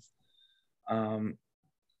enough.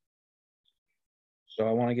 So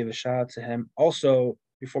I want to give a shout out to him. Also,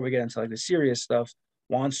 before we get into the serious stuff,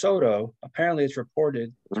 Juan Soto, apparently it's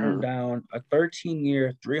reported, turned down a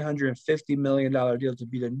 13-year, $350 million deal to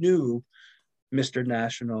be the new Mr.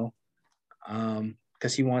 National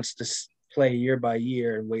because he wants to play year by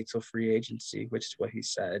year and wait till free agency, which is what he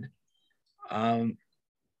said.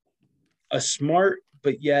 A smart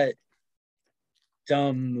but yet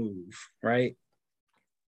dumb move, right?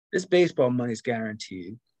 This baseball money's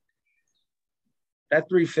guaranteed. That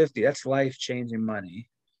 350, that's life-changing money.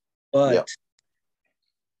 But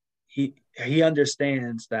he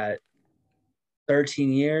understands that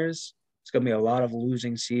 13 years, it's going to be a lot of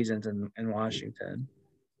losing seasons in Washington.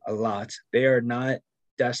 A lot. They are not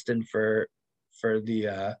destined for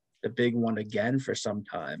the big one again for some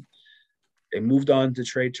time. They moved on to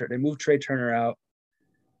they moved Trey Turner out.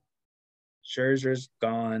 Scherzer's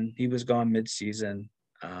gone. He was gone mid-season.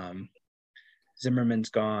 Zimmerman's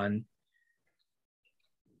gone.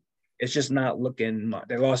 It's just not looking –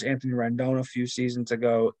 they lost Anthony Rendon a few seasons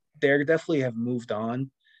ago. They definitely have moved on,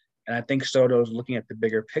 and I think Soto's looking at the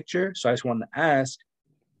bigger picture. So I just wanted to ask,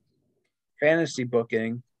 fantasy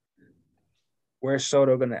booking, where's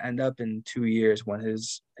Soto going to end up in 2 years when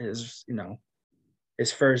his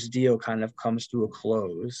first deal kind of comes to a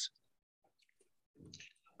close?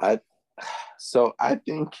 I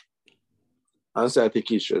think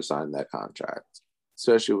he should sign that contract,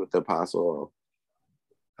 especially with the possible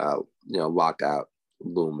lockout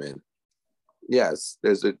looming. Yes,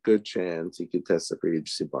 there's a good chance he could test the free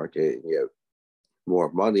agency market and get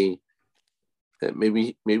more money. And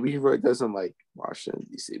maybe he really doesn't like Washington,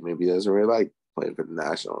 D.C. Maybe he doesn't really like playing for the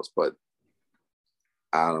Nationals, but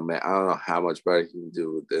I don't know, man. I don't know how much better he can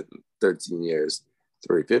do than 13 years,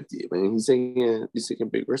 350. I mean, he's taking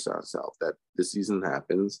big risks on himself that this season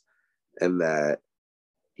happens and that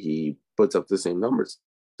he puts up the same numbers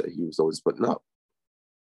that he was always putting up.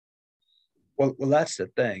 Well, that's the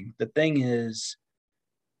thing. The thing is,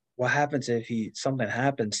 what happens if something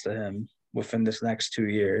happens to him within this next 2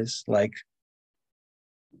 years, like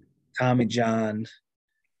Tommy John,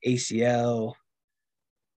 ACL,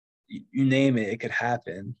 you name it, it could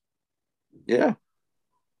happen. Yeah.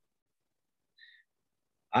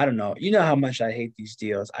 I don't know. You know how much I hate these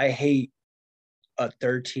deals. I hate a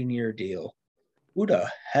 13-year deal. Who the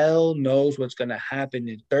hell knows what's going to happen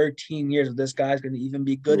in 13 years if this guy's going to even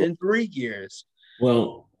be good in 3 years?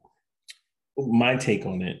 Well, my take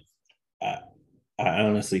on it, I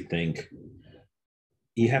honestly think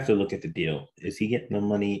you have to look at the deal. Is he getting the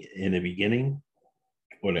money in the beginning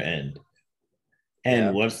or the end?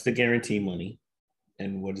 And what's the guarantee money?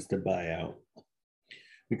 And what is the buyout?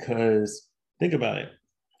 Because think about it.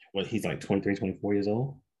 He's like 23, 24 years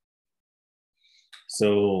old.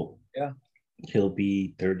 So he'll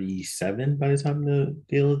be 37 by the time the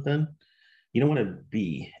deal is done. You don't want to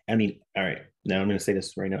be, all right, now I'm going to say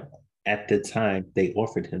this right now. At the time they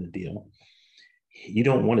offered him the deal, you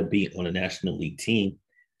don't want to be on a National League team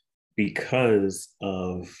because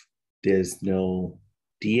of there's no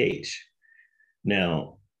DH.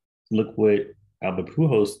 Now, look what Albert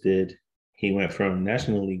Pujols did. He went from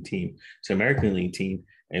National League team to American League team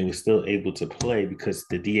and was still able to play because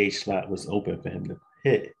the DH slot was open for him to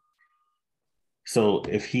hit. So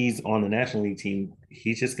if he's on the National League team,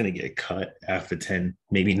 he's just going to get cut after 10,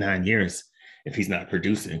 maybe 9 years if he's not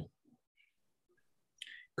producing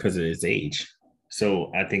because of his age.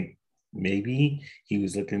 So I think maybe he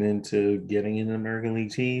was looking into getting in an American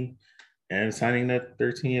League team and signing that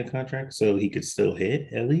 13-year contract so he could still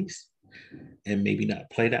hit at least and maybe not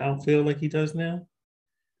play the outfield like he does now.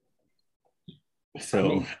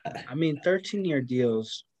 So, 13-year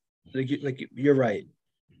deals, like you're right.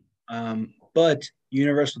 But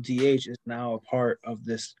Universal DH is now a part of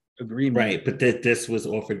this agreement. Right, but this was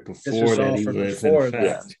offered before that he was in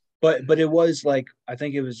effect. But it was like, I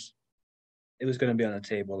think it was going to be on the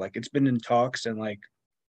table. Like, it's been in talks, and like,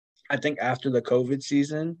 I think after the COVID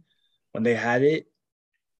season, when they had it,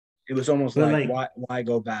 it was almost like why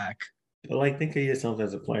go back? But like, think of yourself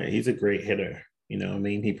as a player. He's a great hitter. You know what I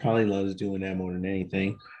mean? He probably loves doing that more than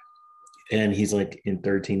anything. And he's like, in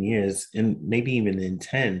 13 years, and maybe even in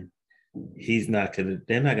 10, they're not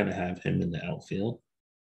gonna have him in the outfield.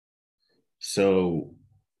 So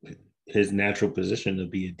his natural position to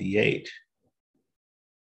be a DH.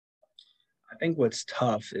 I think what's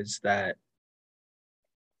tough is that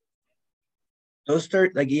those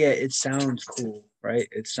it sounds cool, right?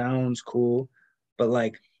 It sounds cool, but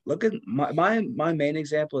like, look at my main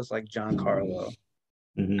example is like Giancarlo.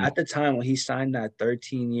 Mm-hmm. At the time when he signed that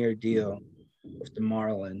 13-year deal with the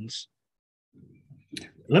Marlins.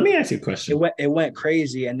 Let me ask you a question. It went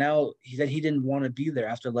crazy, and now he said he didn't want to be there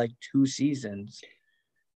after like 2 seasons.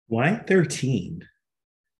 Why 13?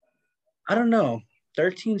 I don't know.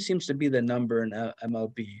 13 seems to be the number in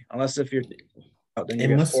MLB, unless if you're then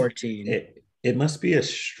you get 14. It must be a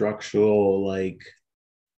structural, like,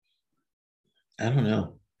 I don't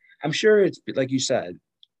know. I'm sure it's like you said,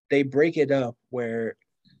 they break it up where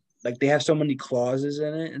like they have so many clauses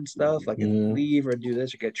in it and stuff, like if you leave or do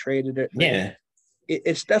this or get traded.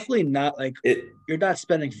 It's definitely not like you're not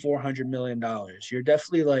spending $400 million. You're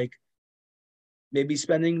definitely like maybe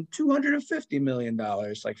spending $250 million,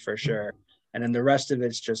 like for sure. And then the rest of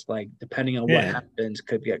it's just like, depending on what happens,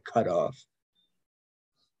 could get cut off.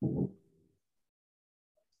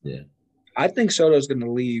 Yeah. I think Soto's going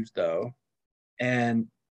to leave though. And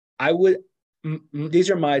these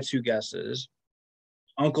are my 2 guesses.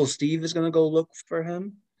 Uncle Steve is going to go look for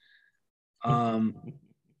him.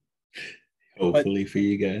 Hopefully for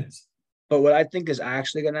you guys. But what I think is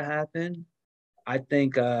actually going to happen, I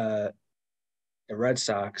think the Red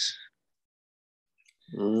Sox.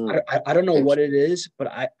 I don't know what it is,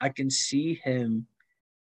 but I can see him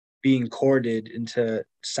being courted into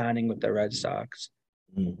signing with the Red Sox.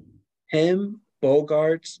 Him,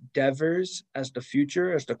 Bogarts, Devers as the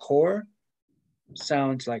future, as the core,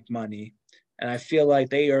 sounds like money. And I feel like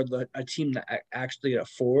they are a team that actually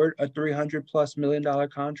afford a $300+ million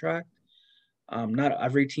contract. Not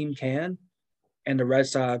every team can. And the Red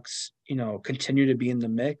Sox, continue to be in the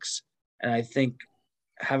mix. And I think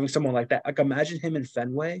having someone like that, like imagine him in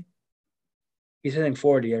Fenway. He's hitting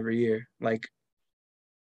 40 every year. Like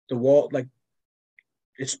the wall, like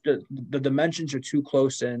it's the dimensions are too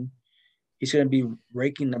close in. he's going to be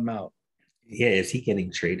raking them out. Yeah, is he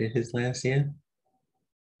getting traded his last year?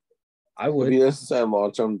 I would. If he doesn't sign a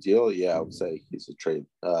long-term deal, yeah, I would say he's a trade,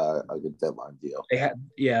 a good deadline deal. It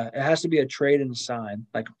has to be a trade and a sign,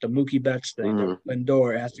 like the Mookie Betts thing. Mm-hmm.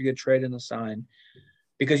 Lindor, it has to get trade and a sign,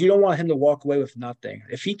 because you don't want him to walk away with nothing.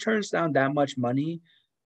 If he turns down that much money,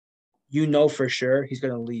 you know for sure he's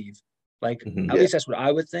going to leave. Like, at least that's what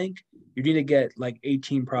I would think. You need to get like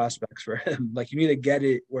 18 prospects for him. Like, you need to get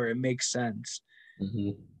it where it makes sense,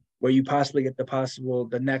 where you possibly get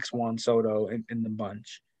the next Juan Soto in the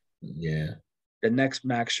bunch. Yeah. The next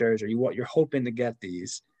Max Scherzer. You're hoping to get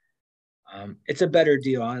these. It's a better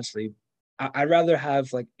deal, honestly. I'd rather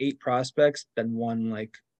have like 8 prospects than one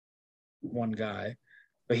guy.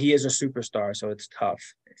 But he is a superstar, so it's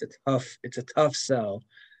tough. It's a tough sell.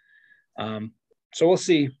 So we'll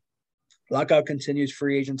see. Lockout continues.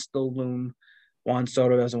 Free agents still loom. Juan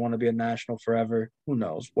Soto doesn't want to be a National forever. Who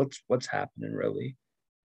knows what's happening really?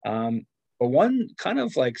 But one kind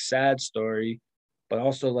of like sad story, but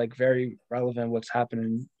also like very relevant. What's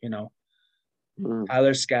happening?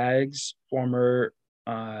 Tyler Skaggs, former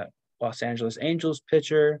Los Angeles Angels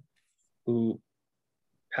pitcher, who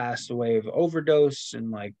passed away of overdose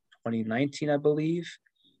in like 2019, I believe.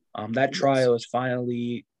 That trial is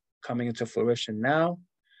finally coming into fruition now,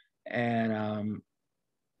 and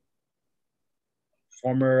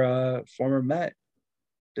former Met,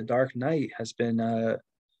 the Dark Knight, has been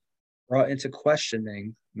brought into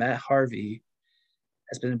questioning. Matt Harvey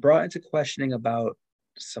has been brought into questioning about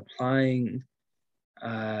supplying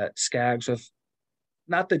Skaggs with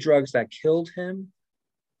not the drugs that killed him,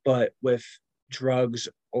 but with drugs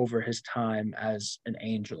over his time as an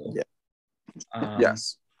Angel. Yeah.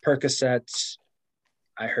 Yes. Percocets.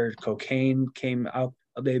 I heard cocaine came up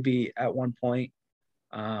maybe at one point.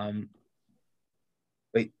 But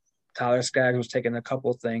Tyler Skaggs was taking a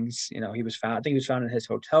couple things. He was found. I think he was found in his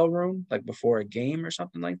hotel room, like before a game or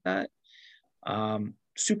something like that.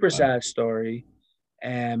 Super sad story.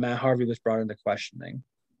 And Matt Harvey was brought into questioning.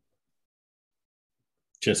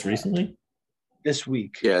 Just recently? This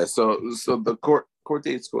week. Yeah, so the court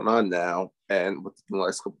date's going on now, and within the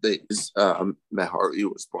last couple of days, Matt Harvey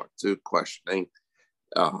was brought to questioning.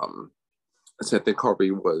 So I think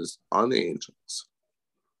Harvey was on the Angels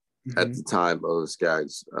at the time of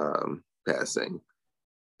Skaggs' passing,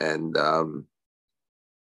 and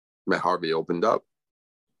Matt Harvey opened up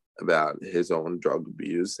about his own drug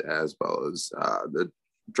abuse, as well as the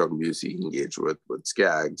drug abuse he engaged with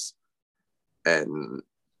Skaggs. And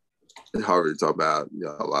Harvey talked about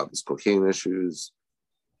a lot of his cocaine issues.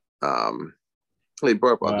 He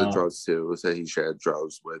brought up other drugs too. Said he shared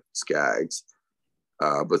drugs with Skaggs,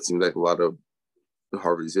 but it seemed like a lot of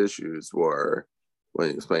Harvey's issues were when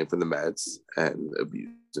he was playing for the Mets and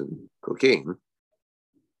abusing cocaine,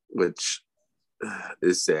 which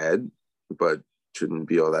is sad, but shouldn't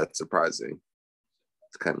be all that surprising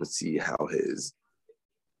to kind of see how his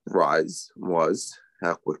rise was,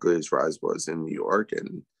 how quickly his rise was in New York,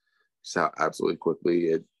 and just how absolutely quickly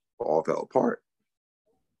it all fell apart.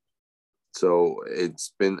 So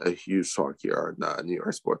it's been a huge talk here on New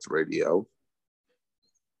York Sports Radio.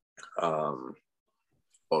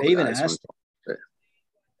 They even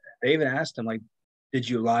asked him, like, did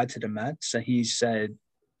you lie to the Mets? And he said,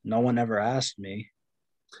 no one ever asked me.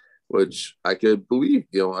 Which I could believe.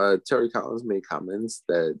 Terry Collins made comments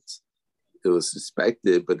that it was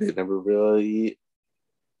suspected, but they never really,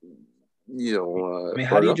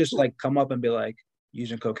 how do you just like come up and be like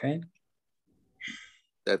using cocaine?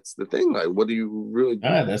 That's the thing. Like, what do you really?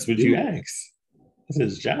 That's what you ask. That's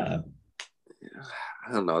his job.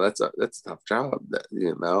 I don't know. That's a tough job.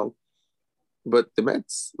 But the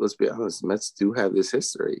Mets, let's be honest, the Mets do have this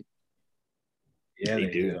history. Yeah,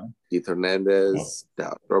 they do. Keith Hernandez,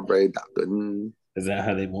 Dow Strawberry, Doc Gooden. Is that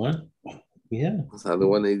how they won? Yeah. That's how they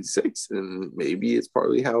won 86. And maybe it's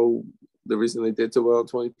partly the reason they did so well in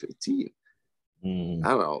 2015. I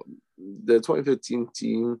don't know. The 2015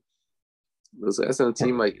 team was the SN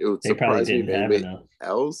team, like, it would surprise me if anybody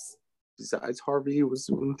else besides Harvey was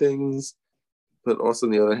doing things. But also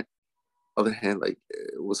on the other hand, like,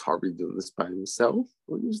 was Harvey doing this by himself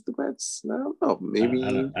when he was the Mets? I don't know. Maybe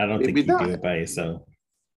I don't think he do it by himself.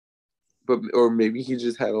 Or maybe he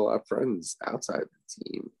just had a lot of friends outside the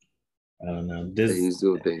team. I don't know. That he's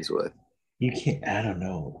doing things with. You can't. I don't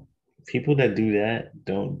know. People that do that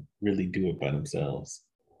don't really do it by themselves.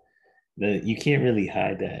 You can't really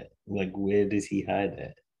hide that. Like, where does he hide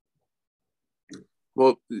that?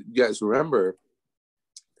 Well, you guys remember?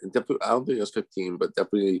 Definitely, I don't think it was 15, but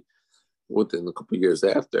definitely within a couple of years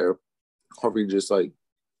after, Harvey just like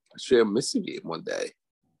straight up missed a game one day.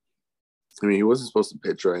 I mean, he wasn't supposed to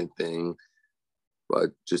pitch or anything.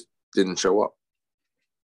 but just didn't show up,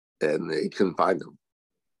 and they couldn't find him.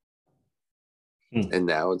 And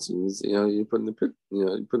now it seems you're putting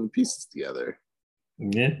the pieces together.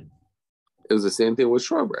 Yeah, it was the same thing with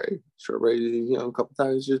Strawberry. Strawberry, a couple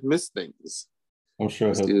times just missed things. I'm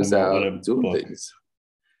sure he'll come out with a doing book. Things.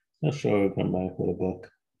 I'm sure he'll come back with a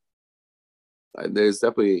book. There's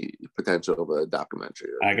definitely potential of a documentary.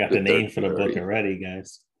 I got the name for the book already,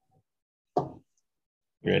 guys.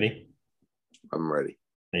 Ready? I'm ready.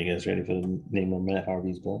 Are you guys ready for the name of Matt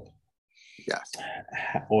Harvey's book? Yes.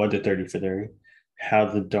 Or the 30 for 30. How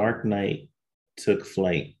the Dark Knight Took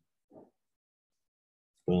Flight.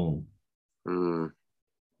 Boom. You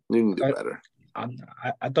can do better.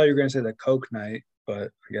 I thought you were going to say the Coke Night,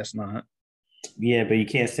 but I guess not. Yeah, but you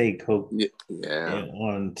can't say Coke yeah.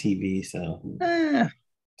 on TV, so.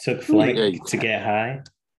 Took flight to get high?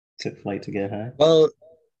 Took flight to get high? Well,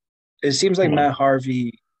 it seems like Matt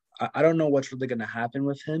Harvey, I don't know what's really going to happen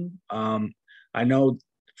with him. I know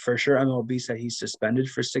for sure MLB said he's suspended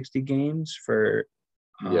for 60 games for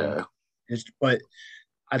but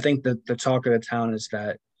I think that the talk of the town is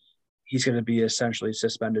that he's going to be essentially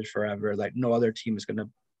suspended forever. Like no other team is going to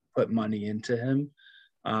put money into him.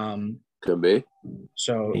 Could be.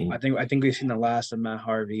 So I think we've seen the last of Matt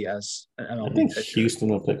Harvey as an MLB I think pitcher. Houston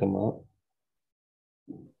will pick him up.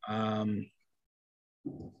 I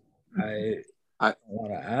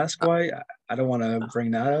want to ask why. I don't want to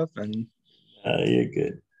bring that up. And you're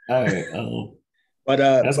good. All right. but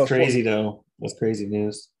that's crazy though. That's crazy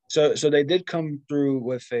news. So they did come through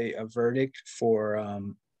with a verdict for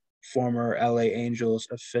former LA Angels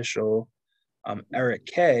official Eric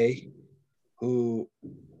Kay, who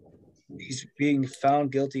he's being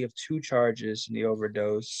found guilty of 2 charges in the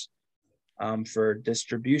overdose for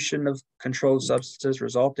distribution of controlled substances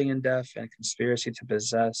resulting in death and conspiracy to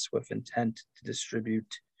possess with intent to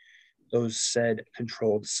distribute those said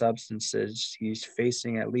controlled substances. He's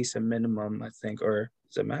facing at least a minimum, I think, or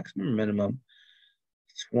is it maximum or minimum?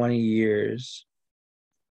 20 years.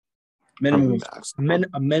 Minimum.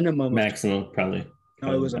 A minimum. Maximum, probably.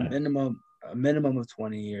 No, it was a minimum of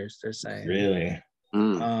 20 years, they're saying. Really?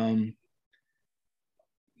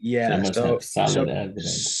 Yeah. So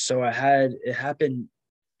it happened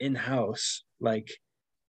in-house. Like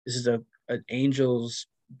this is an Angels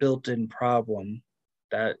built-in problem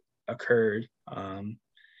that occurred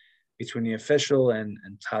between the official and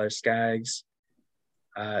Tyler Skaggs.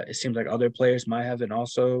 It seems like other players might have been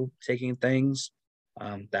also taking things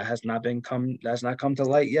that has not come to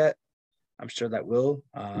light yet. I'm sure that will.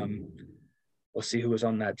 We'll see who was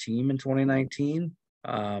on that team in 2019.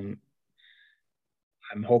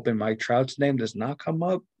 I'm hoping Mike Trout's name does not come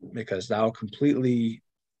up because that will completely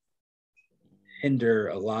hinder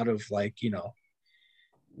a lot of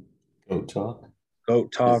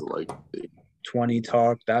GOAT talk, like 20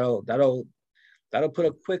 talk. That'll put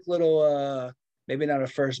a quick little maybe not a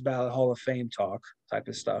first ballot Hall of Fame talk type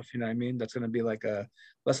of stuff. You know what I mean? That's gonna be like a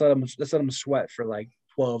let's let him sweat for like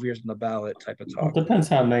 12 years on the ballot type of talk. Well, it depends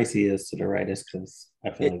how nice he is to the writers, because I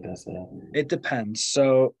feel like that's it depends.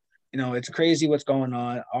 So it's crazy what's going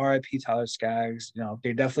on. R.I.P. Tyler Skaggs.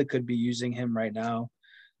 They definitely could be using him right now.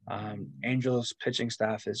 Angels pitching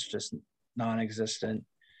staff is just non-existent.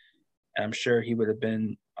 And I'm sure he would have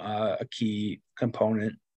been a key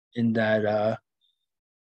component in that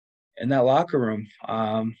locker room.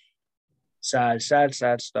 Sad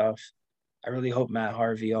stuff. I really hope Matt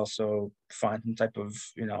Harvey also finds some type of,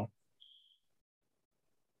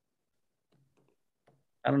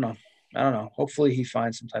 I don't know. Hopefully he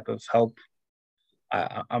finds some type of help.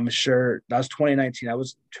 I'm sure that was 2019. That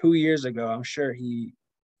was 2 years ago. I'm sure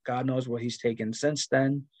God knows what he's taken since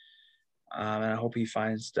then. And I hope he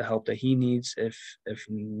finds the help that he needs if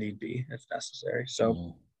need be, if necessary.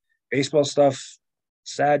 So baseball stuff,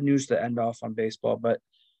 sad news to end off on baseball, but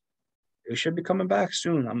it should be coming back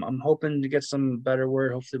soon. I'm hoping to get some better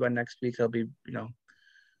word. Hopefully by next week I'll be,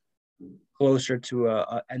 closer to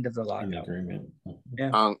a end of the lockout. Yeah.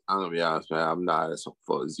 I'm gonna be honest, man. I'm not as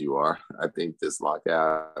hopeful as you are. I think this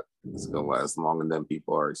lockout is gonna last longer than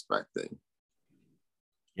people are expecting.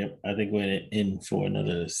 Yep, I think we're in for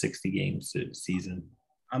another 60 games season.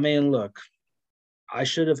 I mean, look, I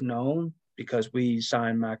should have known because we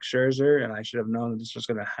signed Max Scherzer, and I should have known that this was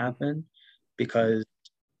going to happen because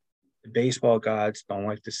the baseball gods don't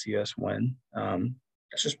like to see us win.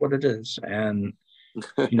 That's just what it is. And,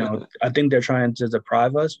 I think they're trying to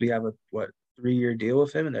deprive us. We have a 3-year deal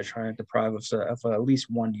with him, and they're trying to deprive us of at least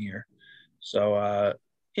 1 year. So,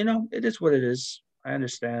 it is what it is. I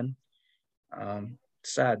understand.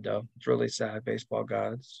 Sad, though. It's really sad, baseball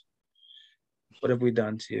gods. What have we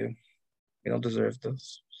done to you? You don't deserve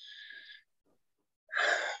this.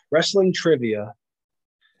 Wrestling trivia.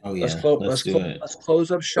 Oh yeah, let's do it. Let's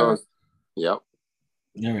close up shop. Yep.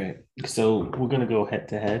 All right. So we're gonna go head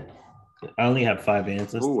to head. I only have 5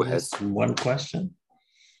 answers to this one question.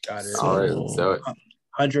 Got it. So, all right, let's do it.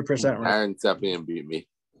 100% right. Aaron's definitely gonna beat me.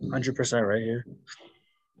 100% right here.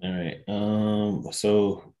 All right.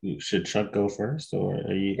 So should Chuck go first, or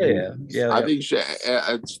are you? Yeah. I think you should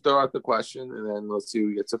throw out the question, and then let's see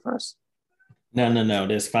who gets it first. No.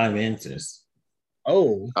 There's 5 answers.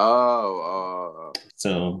 Oh.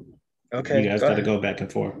 So okay, you guys got to go back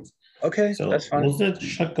and forth. Okay, so that's fine. We'll let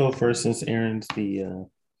Chuck go first since Aaron's the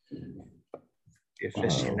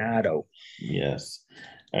aficionado. Yes.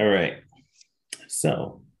 All right.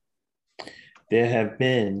 So there have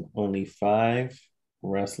been only 5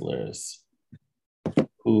 wrestlers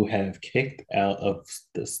who have kicked out of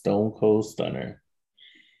the Stone Cold Stunner.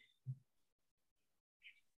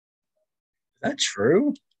 Is that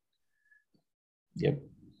true? Yep.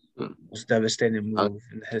 Most devastating move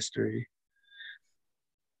in history.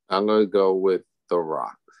 I'm gonna go with The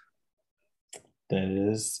Rock. That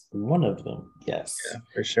is one of them. Yes. Yeah,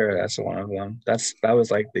 for sure. That's one of them. That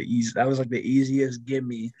was like the easiest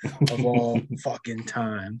gimme of all fucking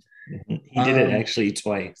time. He did it actually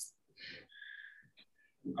twice.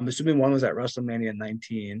 I'm assuming one was at WrestleMania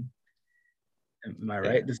 19. Am I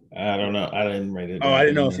right? I don't know. I didn't write it down. Oh, I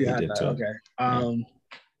didn't know if you had that. Okay. Yeah.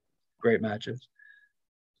 Great matches.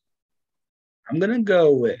 I'm gonna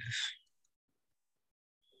go with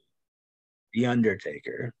The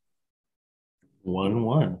Undertaker.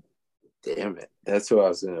 1-1. Damn it. That's who I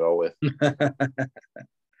was gonna go with.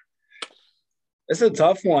 It's a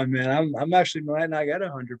tough one, man. I'm actually might not get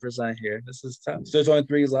 100% here. This is tough. So there's only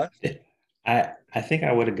 3 left. I think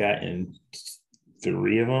I would have gotten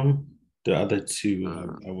 3 of them. The other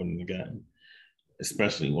 2 I wouldn't have gotten.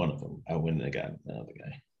 Especially one of them. I wouldn't have gotten the other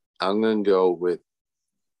guy. I'm gonna go with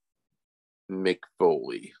Mick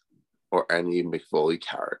Foley or any Mick Foley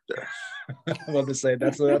character. I'm about to say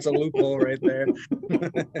that's a loophole right there.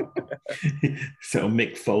 So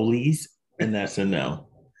Mick Foley's, and that's a no.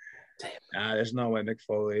 Nah, there's no way Mick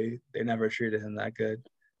Foley. They never treated him that good.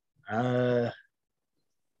 I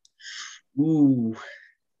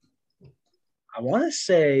want to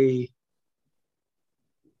say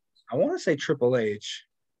Triple H.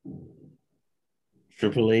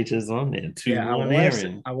 Triple H is on there. 2-1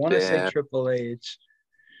 Aaron. I want to say Triple H.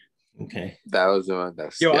 Okay. That was the one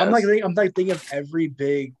that's I'm like thinking of every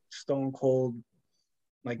big Stone Cold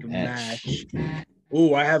match.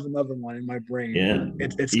 Ooh, I have another one in my brain. Yeah.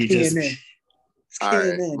 It's keying in. All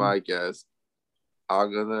right, my guess.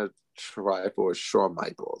 I'm gonna try for Shawn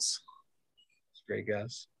Michaels. Great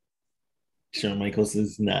guess. Shawn Michaels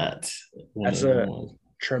is not. That's a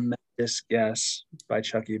tremendous guess by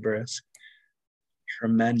Chucky Brisk.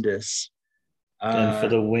 Tremendous. And for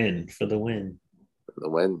the win.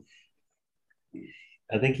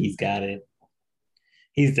 I think he's got it.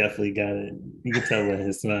 He's definitely got it. You can tell by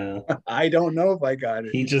his smile. I don't know if I got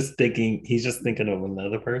it. He's just thinking of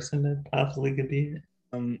another person that possibly could be it.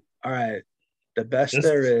 All right. The best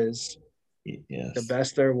there is, yes. The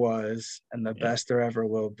best there was, and the best there ever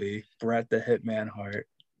will be. Bret the Hitman Hart.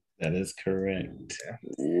 That is correct.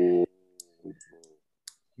 Yeah.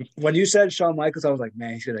 When you said Shawn Michaels, I was like,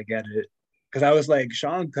 man, he's gonna get it. Because I was like,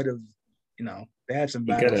 Shawn could have, they had some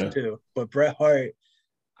battles too. But Bret Hart,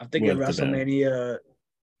 I'm thinking WrestleMania,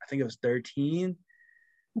 I think it was 13.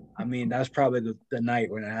 I mean, that was probably the night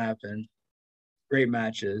when it happened. Great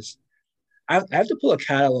matches. I have to pull a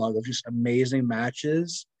catalog of just amazing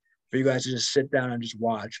matches for you guys to just sit down and just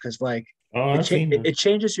watch. Because it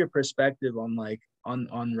changes your perspective on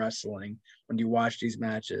on wrestling when you watch these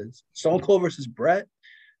matches. Stone Cold versus Bret.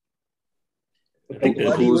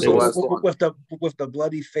 With the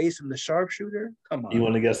bloody face and the sharpshooter. Come on. You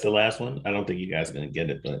want to guess the last one? I don't think you guys are gonna get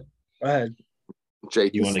it, but go ahead.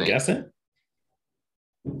 Jake. You want to guess it?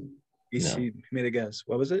 He made a guess.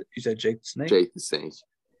 What was it? You said Jake the Snake? Jake the Snake.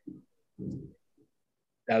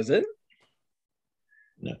 That was it?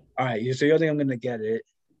 No. All right. So you think I'm gonna get it?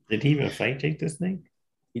 Did he even fight Jake the Snake?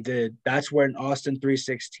 He did. That's when Austin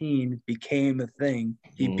 316 became a thing.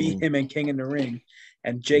 He beat him and King in the Ring.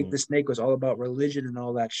 And Jake the Snake was all about religion and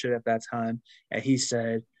all that shit at that time. And he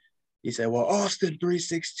said, well, Austin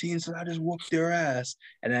 316, so I just whooped their ass.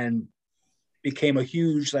 And then became a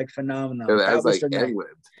huge phenomenon. That was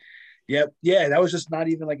England. Yep. Yeah, that was just not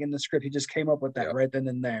even in the script. He just came up with that right then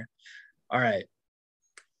and there. All right.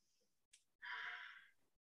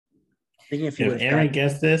 If Aaron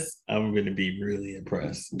gets this, I'm going to be really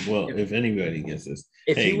impressed. Well, if anybody gets this,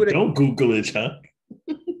 don't Google it, Chuck.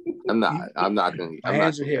 I'm not going to. My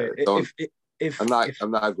hands are here. if I'm not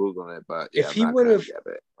googling it, but yeah, if he would have,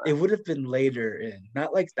 it would have been later in,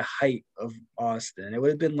 not like the height of Austin. It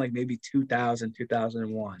would have been like maybe 2000,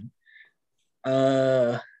 2001.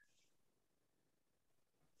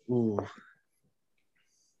 Ooh.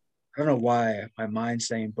 I don't know why my mind's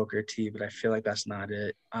saying Booker T, but I feel like that's not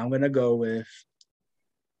it. I'm gonna go with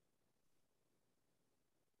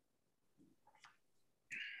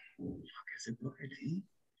is it Booker T?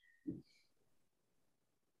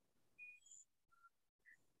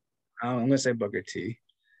 I'm gonna say Booker T.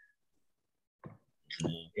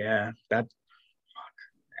 Yeah, that's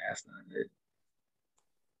not it.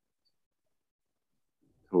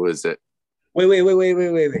 Who is it? Wait. Wait.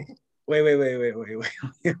 One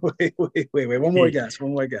more guess.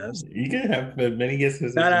 You can have many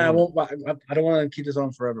guesses. No, I won't. I don't want to keep this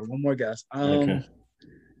on forever. One more guess. Okay.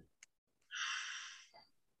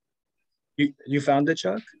 You found it,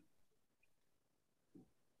 Chuck?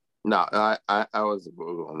 No, I was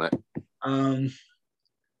googling it.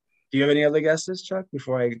 Do you have any other guesses, Chuck?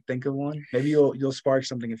 Before I think of one, maybe you'll spark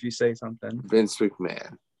something if you say something. Vince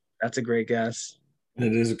McMahon. That's a great guess.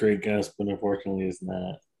 It is a great guess, but unfortunately, it's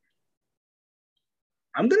not.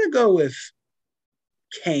 I'm gonna go with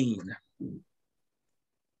Kane.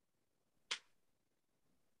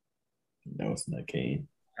 No, it's not Kane.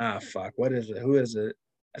 Ah, fuck. What is it? Who is it?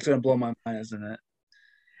 That's gonna blow my mind, isn't it?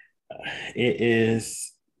 It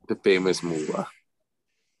is the famous Moolah.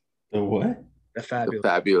 The what? The fabulous. The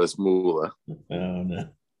fabulous Moolah. Oh no.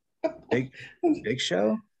 Big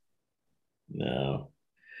Show? No.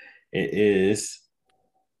 It is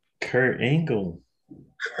Kurt Angle.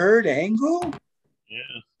 Kurt Angle?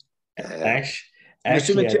 Yeah.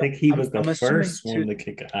 Actually, I think he was the first one to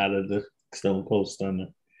kick out of the Stone Cold Stunner.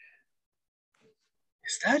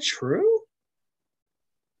 Is that true?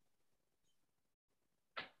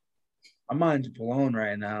 My mind's blown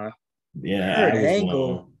right now. Yeah, Kurt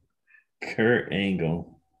Angle. Kurt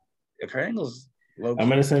Angle. Yeah, Kurt Angle's low. I'm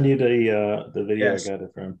gonna send you the video I got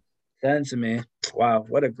it from. Send it to me. Wow,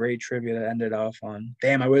 what a great trivia to end it off on.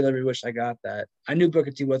 Damn, I really wish I got that. I knew Booker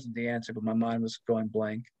T wasn't the answer, but my mind was going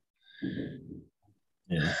blank.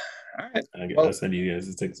 Yeah. All right. I'll send you guys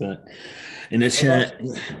a TikTok in the chat.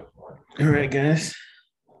 All right, guys.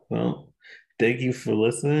 Well, thank you for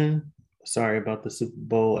listening. Sorry about the Super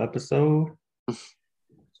Bowl episode.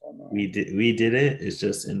 We did it. It's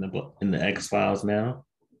just in the X-Files now.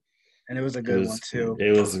 And it was a good one too.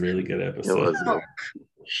 It was a really good episode.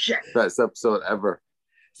 Shit. Best episode ever.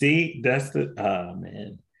 See, that's the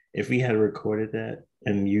man. If we had recorded that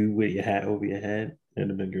and you with your hat over your head, it'd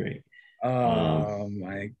have been great. Oh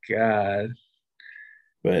my God.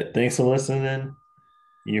 But thanks for listening.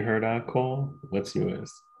 You heard our call. What's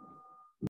yours?